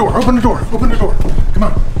 open the door. Come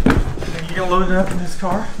on. You gonna load it up in his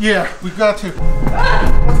car? Yeah, we've got to.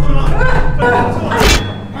 What's going on?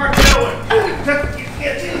 Mark, get away.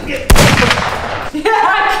 Get. Yeah,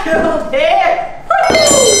 I killed it!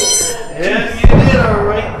 Yeah, you did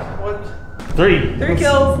alright. What? 3. 3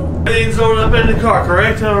 kills. Everything's loaded up in the car,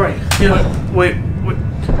 correct? All right. Yeah. Wait.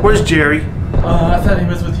 Where's Jerry? I thought he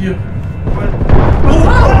was with you.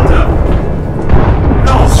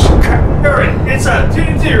 No, crap. Hurry. Inside. To the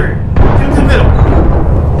interior. To the middle.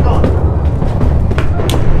 Come on.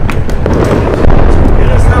 Get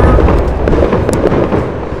us covered.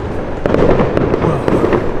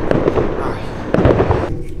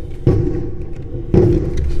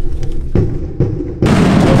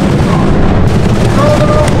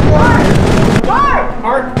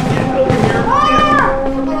 Mark, get over here.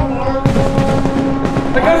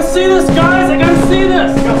 I gotta see this, guys! I gotta see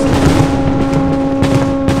this!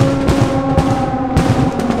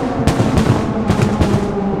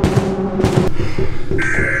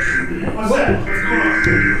 What's that? What's going on?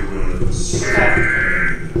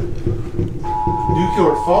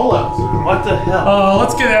 Nuclear fallout zone. What the hell? Oh,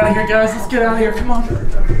 let's get out of here, guys. Let's get out of here. Come on.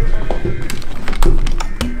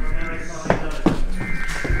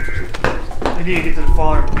 I need to get to the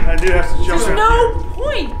farm. I do have some shelter. There's no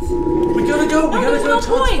point. We gotta go. We gotta there's go no to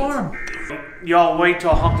Todd's point. farm. Y'all wait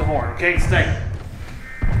till I honk the horn, okay? Stay.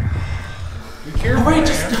 Be careful, Wait,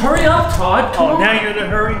 just man. hurry up, Todd. Come Oh, on. now you're in a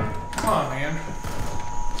hurry? Come on, man.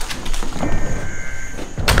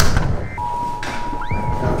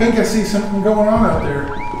 I think I see something going on out there.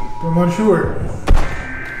 But I'm unsure.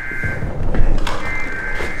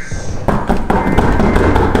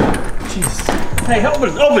 Jesus. Hey,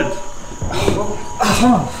 open! What's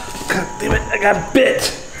wrong? God damn it, I got bit.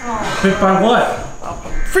 Bit by what?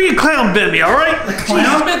 Freaking clown bit me, alright?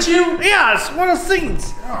 Clown bit you? Yeah, it's one of those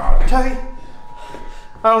things. Tucky,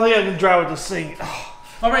 I don't think I can drive with this thing.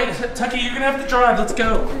 All right, Tucky, you're gonna have to drive. Let's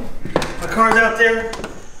go. My car's out there.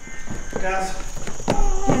 Guys.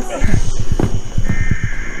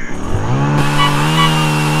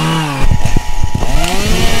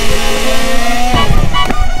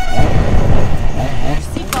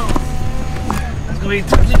 That's gonna be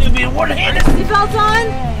tough to do being one-handed. Seatbelts on?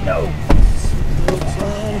 No.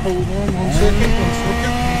 Hold on 1 second. 1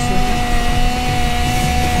 second.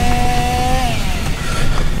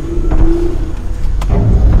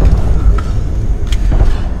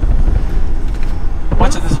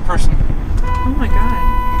 Watch it, there's a person. Oh my god.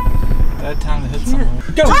 Bad time to hit someone.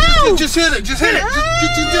 Go! Just hit it! Just hit it! Just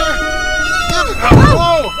get you there!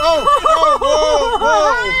 Whoa!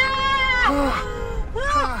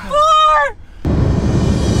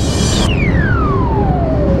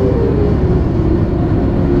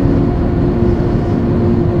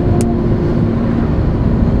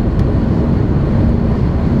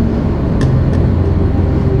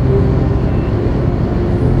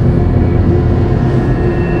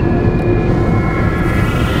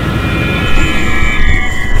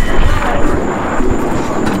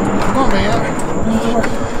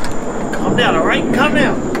 Calm down, alright? Calm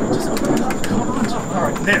down.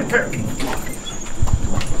 Alright, there, fair.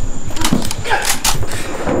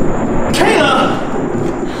 Kayla!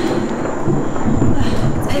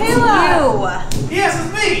 Kayla! Yes,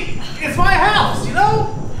 it's me! It's my house, you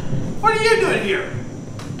know? What are you doing here?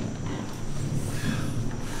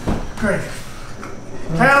 Great.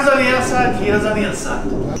 Clown's on the outside, Kayla's on the inside.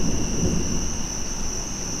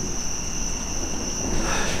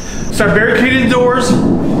 Start barricading the doors,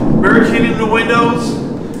 barricading the windows.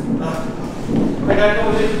 I gotta know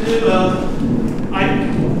what to do.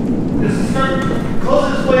 This is start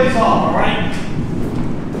closing this place off, alright?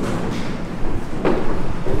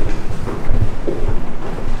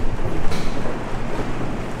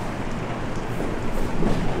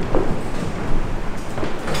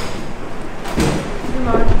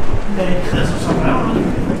 Hey, this or something, I don't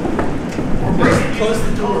know. Close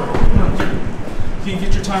the door. Can you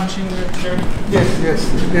get your time machine there, Jerry? Yes.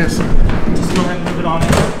 Just go ahead and move it on in.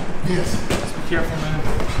 Yes. Just be careful, man.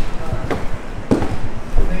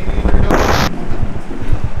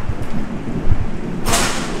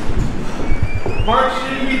 Mark,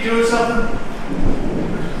 shouldn't you be doing something?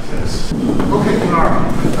 Okay, alright.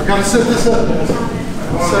 I gotta set this up.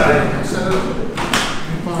 Set it up.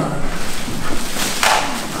 Fine.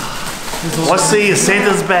 Let's see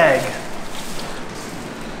Santa's bag.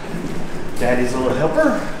 Daddy's little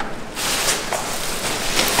helper.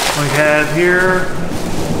 We have here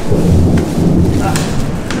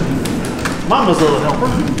Mama's little helper.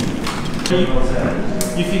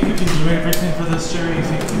 You think we can do everything for this, Jerry? You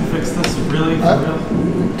think we can fix this really? For real?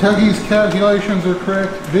 Tuggy's calculations are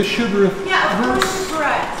correct. This should Yeah, of course you're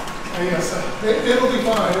correct. Yes, it'll be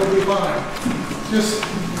fine. It'll be fine. Just.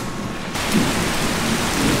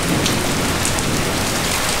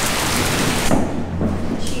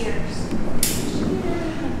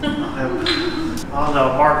 I don't know,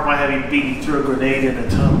 Mark might have you beat you through a grenade in a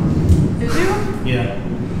tunnel. Did you? Yeah.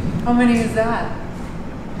 How many is that?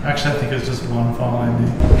 Actually, I think it's just one following me.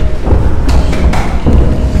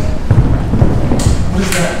 What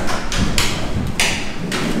is that?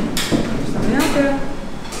 Something out there.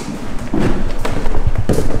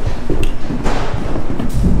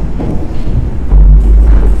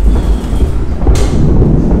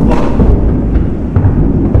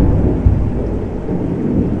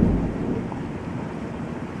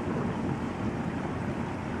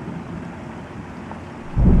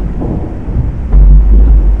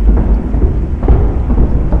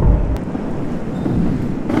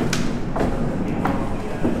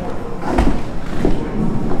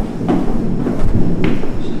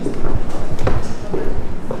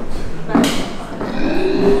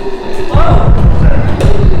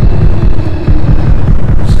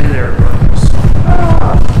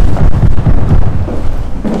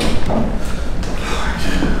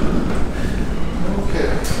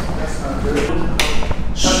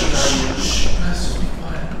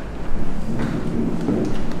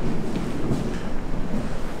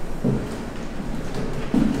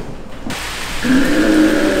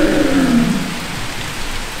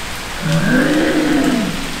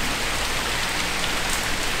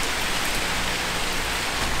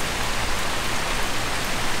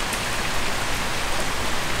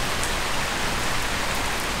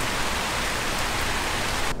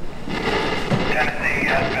 Tennessee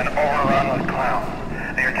has been overrun with clowns.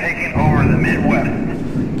 They are taking over the Midwest.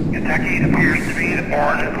 Kentucky appears to be the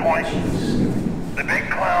origin point. The big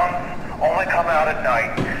clowns only come out at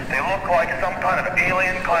night. They look like some kind of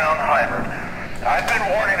alien clown hybrid. I've been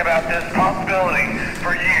warning about this possibility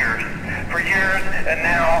for years, and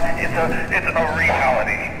now it's a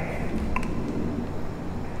reality.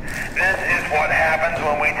 This is what happens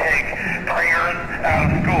when we take prayers out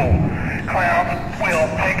of school. Clowns will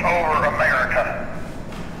take over America.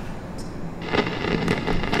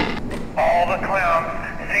 All the clowns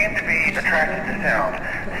seem to be attracted to sound.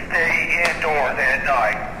 Stay indoors at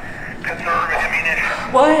night. Conserve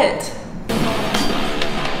ammunition. What?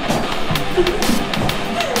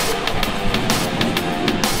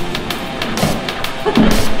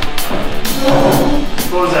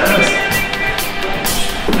 What was that?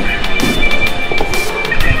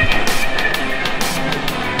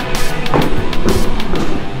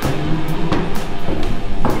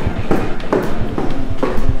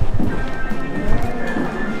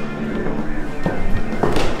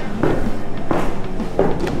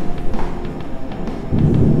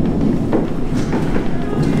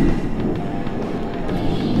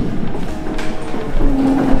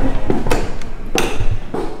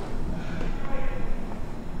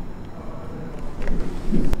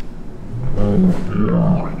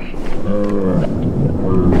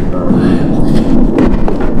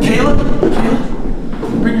 Caleb?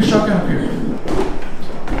 Bring your shotgun up here.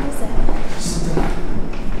 What is that?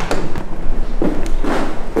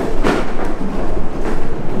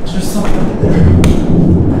 There's something up there.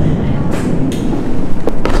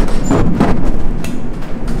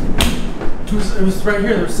 It was right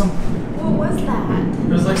here. There was some. What was that? It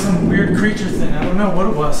was like some weird creature thing. I don't know what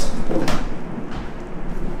it was.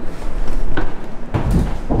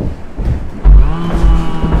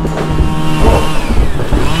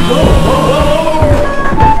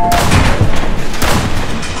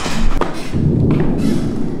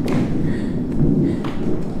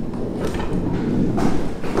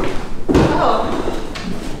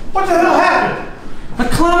 What the hell happened? A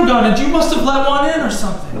clown gun, and you must have let one in or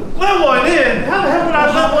something. Let one in? How the hell would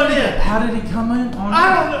I let one in? How did he come in?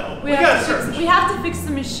 I don't know. We gotta search. We have to fix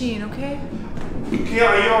the machine, okay? Yeah,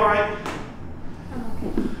 are you alright?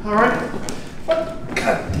 Alright? What?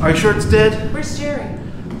 God. Are you sure it's dead? Where's Jerry?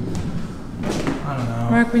 I don't know.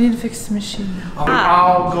 Mark, we need to fix the machine now.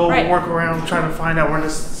 I'll go right. work around trying to find out where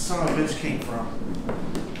this son of a bitch came from.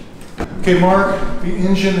 Okay, Mark,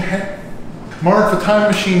 the Mark, the time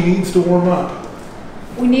machine needs to warm up.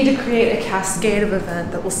 We need to create a cascade of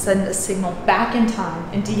event that will send a signal back in time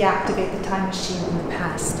and deactivate the time machine in the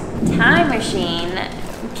past. Time machine?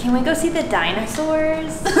 Can we go see the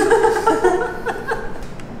dinosaurs?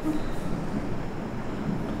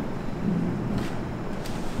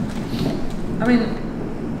 I mean,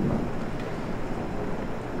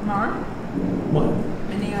 Mark? What?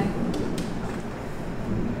 Any idea?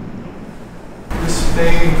 This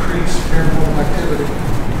may increase paranormal activity.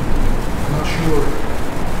 I'm not sure.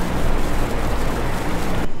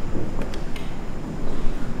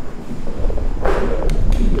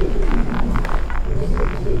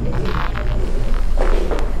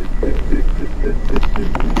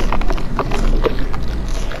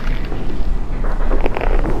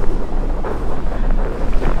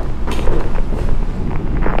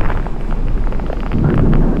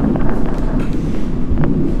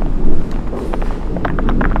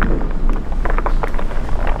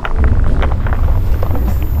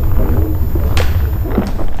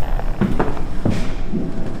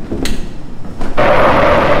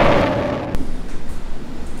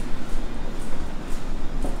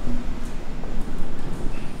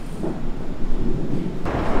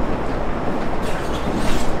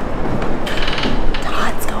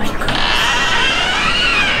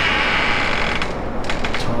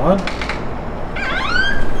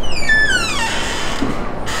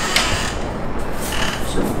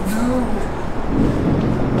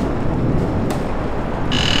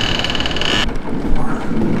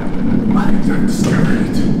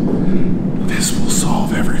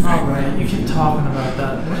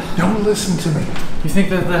 listen to me. You think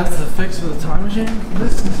that that's the fix for the time machine?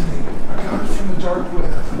 Listen to me. I got it from the dark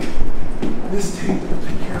web. This tape will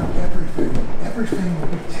take care of everything. Everything will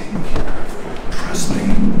be taken care of. Trust me.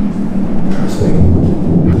 Trust me.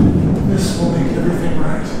 This will make everything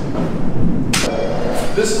right.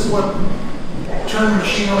 This is what turned the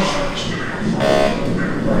machine on.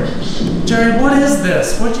 Jerry, what is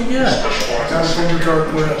this? What'd you get? I got it from the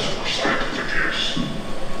dark web.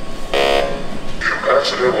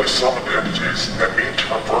 Accidentally summoned entities that need to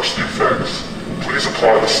reverse the effects. Please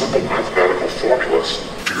apply the simple mathematical formulas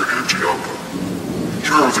to your energy output.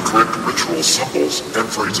 Here are the correct ritual symbols and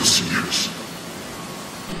phrases to use.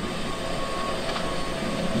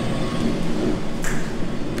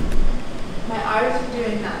 My eyes are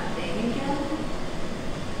doing that thing again.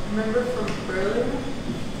 Remember from earlier?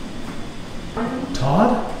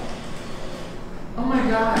 Todd? Oh my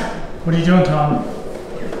god. What are you doing, Tom?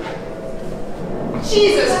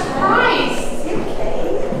 Jesus Christ! Is he okay?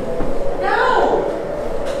 No!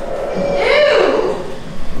 Ew!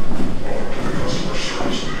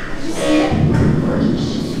 Did you see it?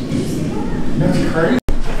 That's crazy.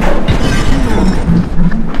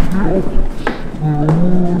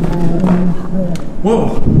 Whoa!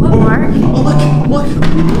 What, Mark? Oh, look!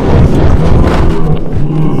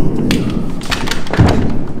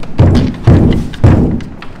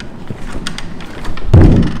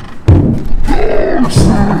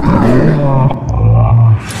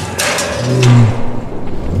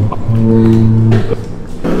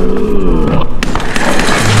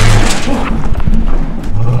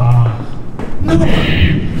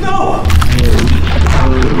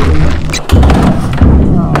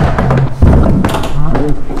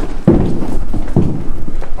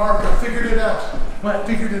 Mark, I figured it out. What? I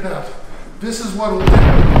figured it out. This is what will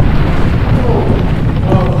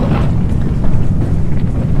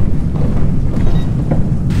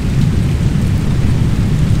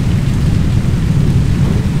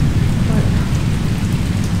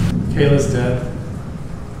Kayla's dead.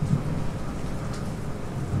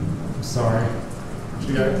 I'm sorry.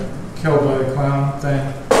 She got killed by the clown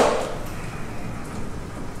thing.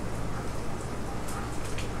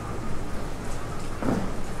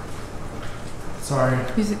 Sorry.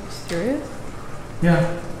 Is it serious?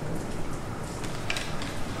 Yeah.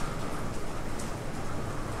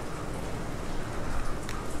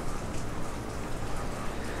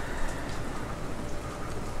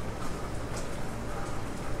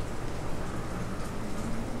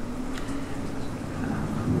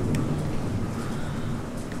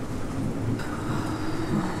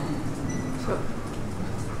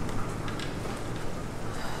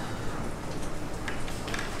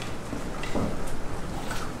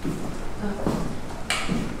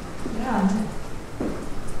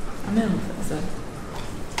 I'm in with it, so.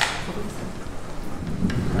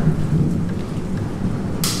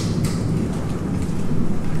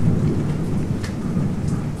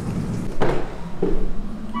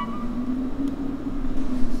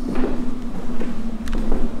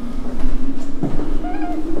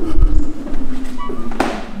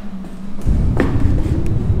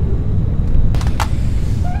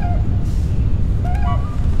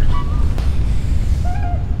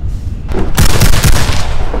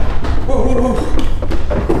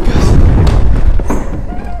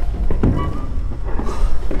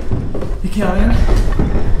 You got in?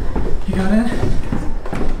 You got in?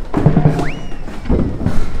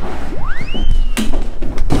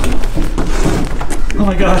 Oh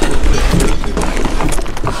my god.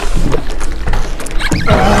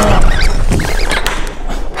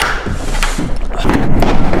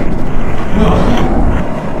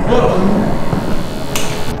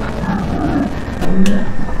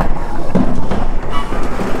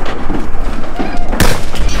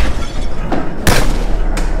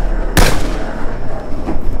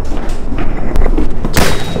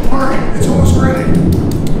 It's almost ready.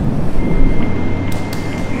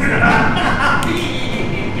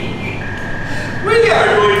 We are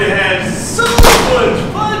going to have so much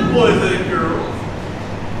fun, boys and girls.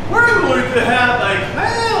 We're going to have a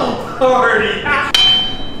clown party.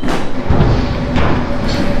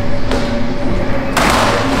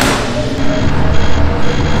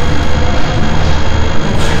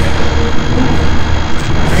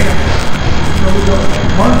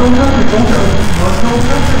 Mark, don't touch it. Don't touch it. Mark, don't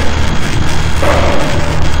touch it.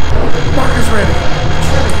 Mark is ready. It's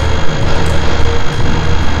ready.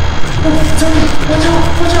 Oh, tell me. Watch out.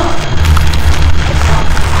 Watch out.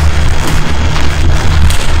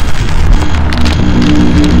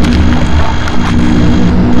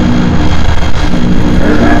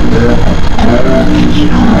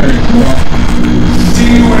 See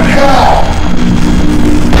you in hell.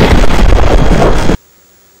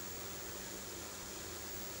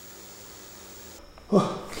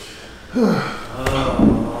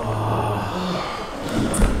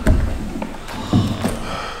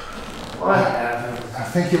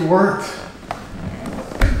 think it worked.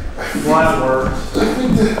 Why it worked? I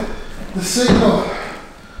think the signal,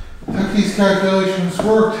 Tucky's calculations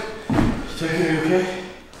worked. Okay?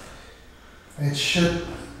 It shut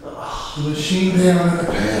the machine down in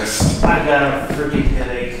the past. I got a freaking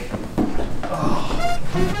headache.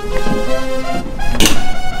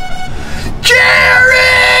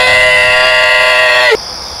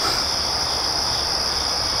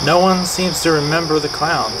 No one seems to remember the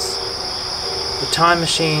clowns. The time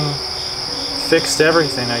machine fixed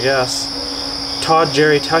everything, I guess. Todd,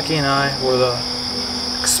 Jerry, Tucky, and I were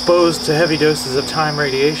exposed to heavy doses of time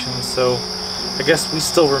radiation, so I guess we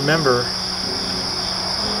still remember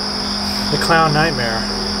the clown nightmare.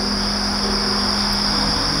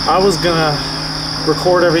 I was gonna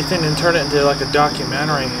record everything and turn it into like a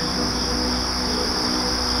documentary.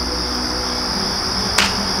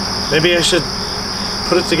 Maybe I should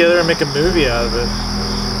put it together and make a movie out of it.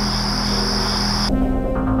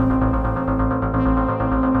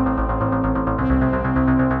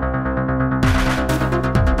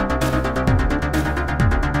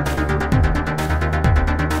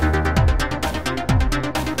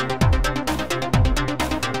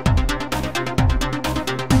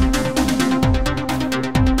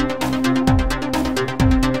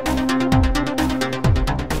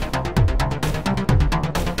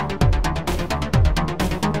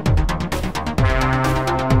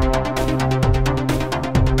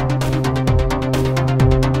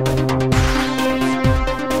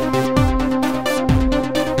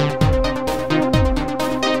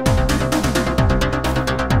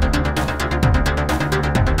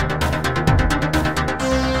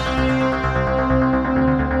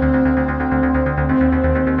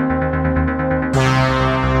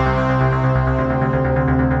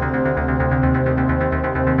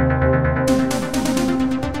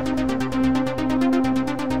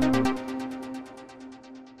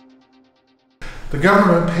 The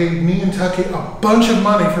government paid me and Tucky a bunch of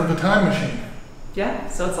money for the time machine. Yeah,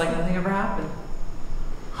 so it's like nothing ever happened.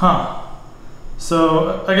 Huh.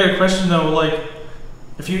 So, I got a question though, like,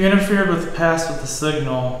 if you interfered with the past with the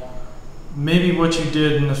signal, maybe what you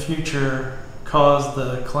did in the future caused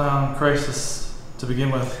the clown crisis to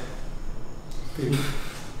begin with.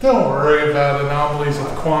 Don't worry about anomalies with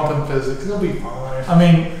quantum physics, it'll be fine. I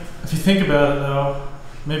mean, if you think about it though,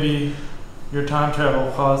 maybe your time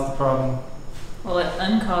travel caused the problem. Well, it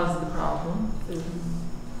uncaused the problem.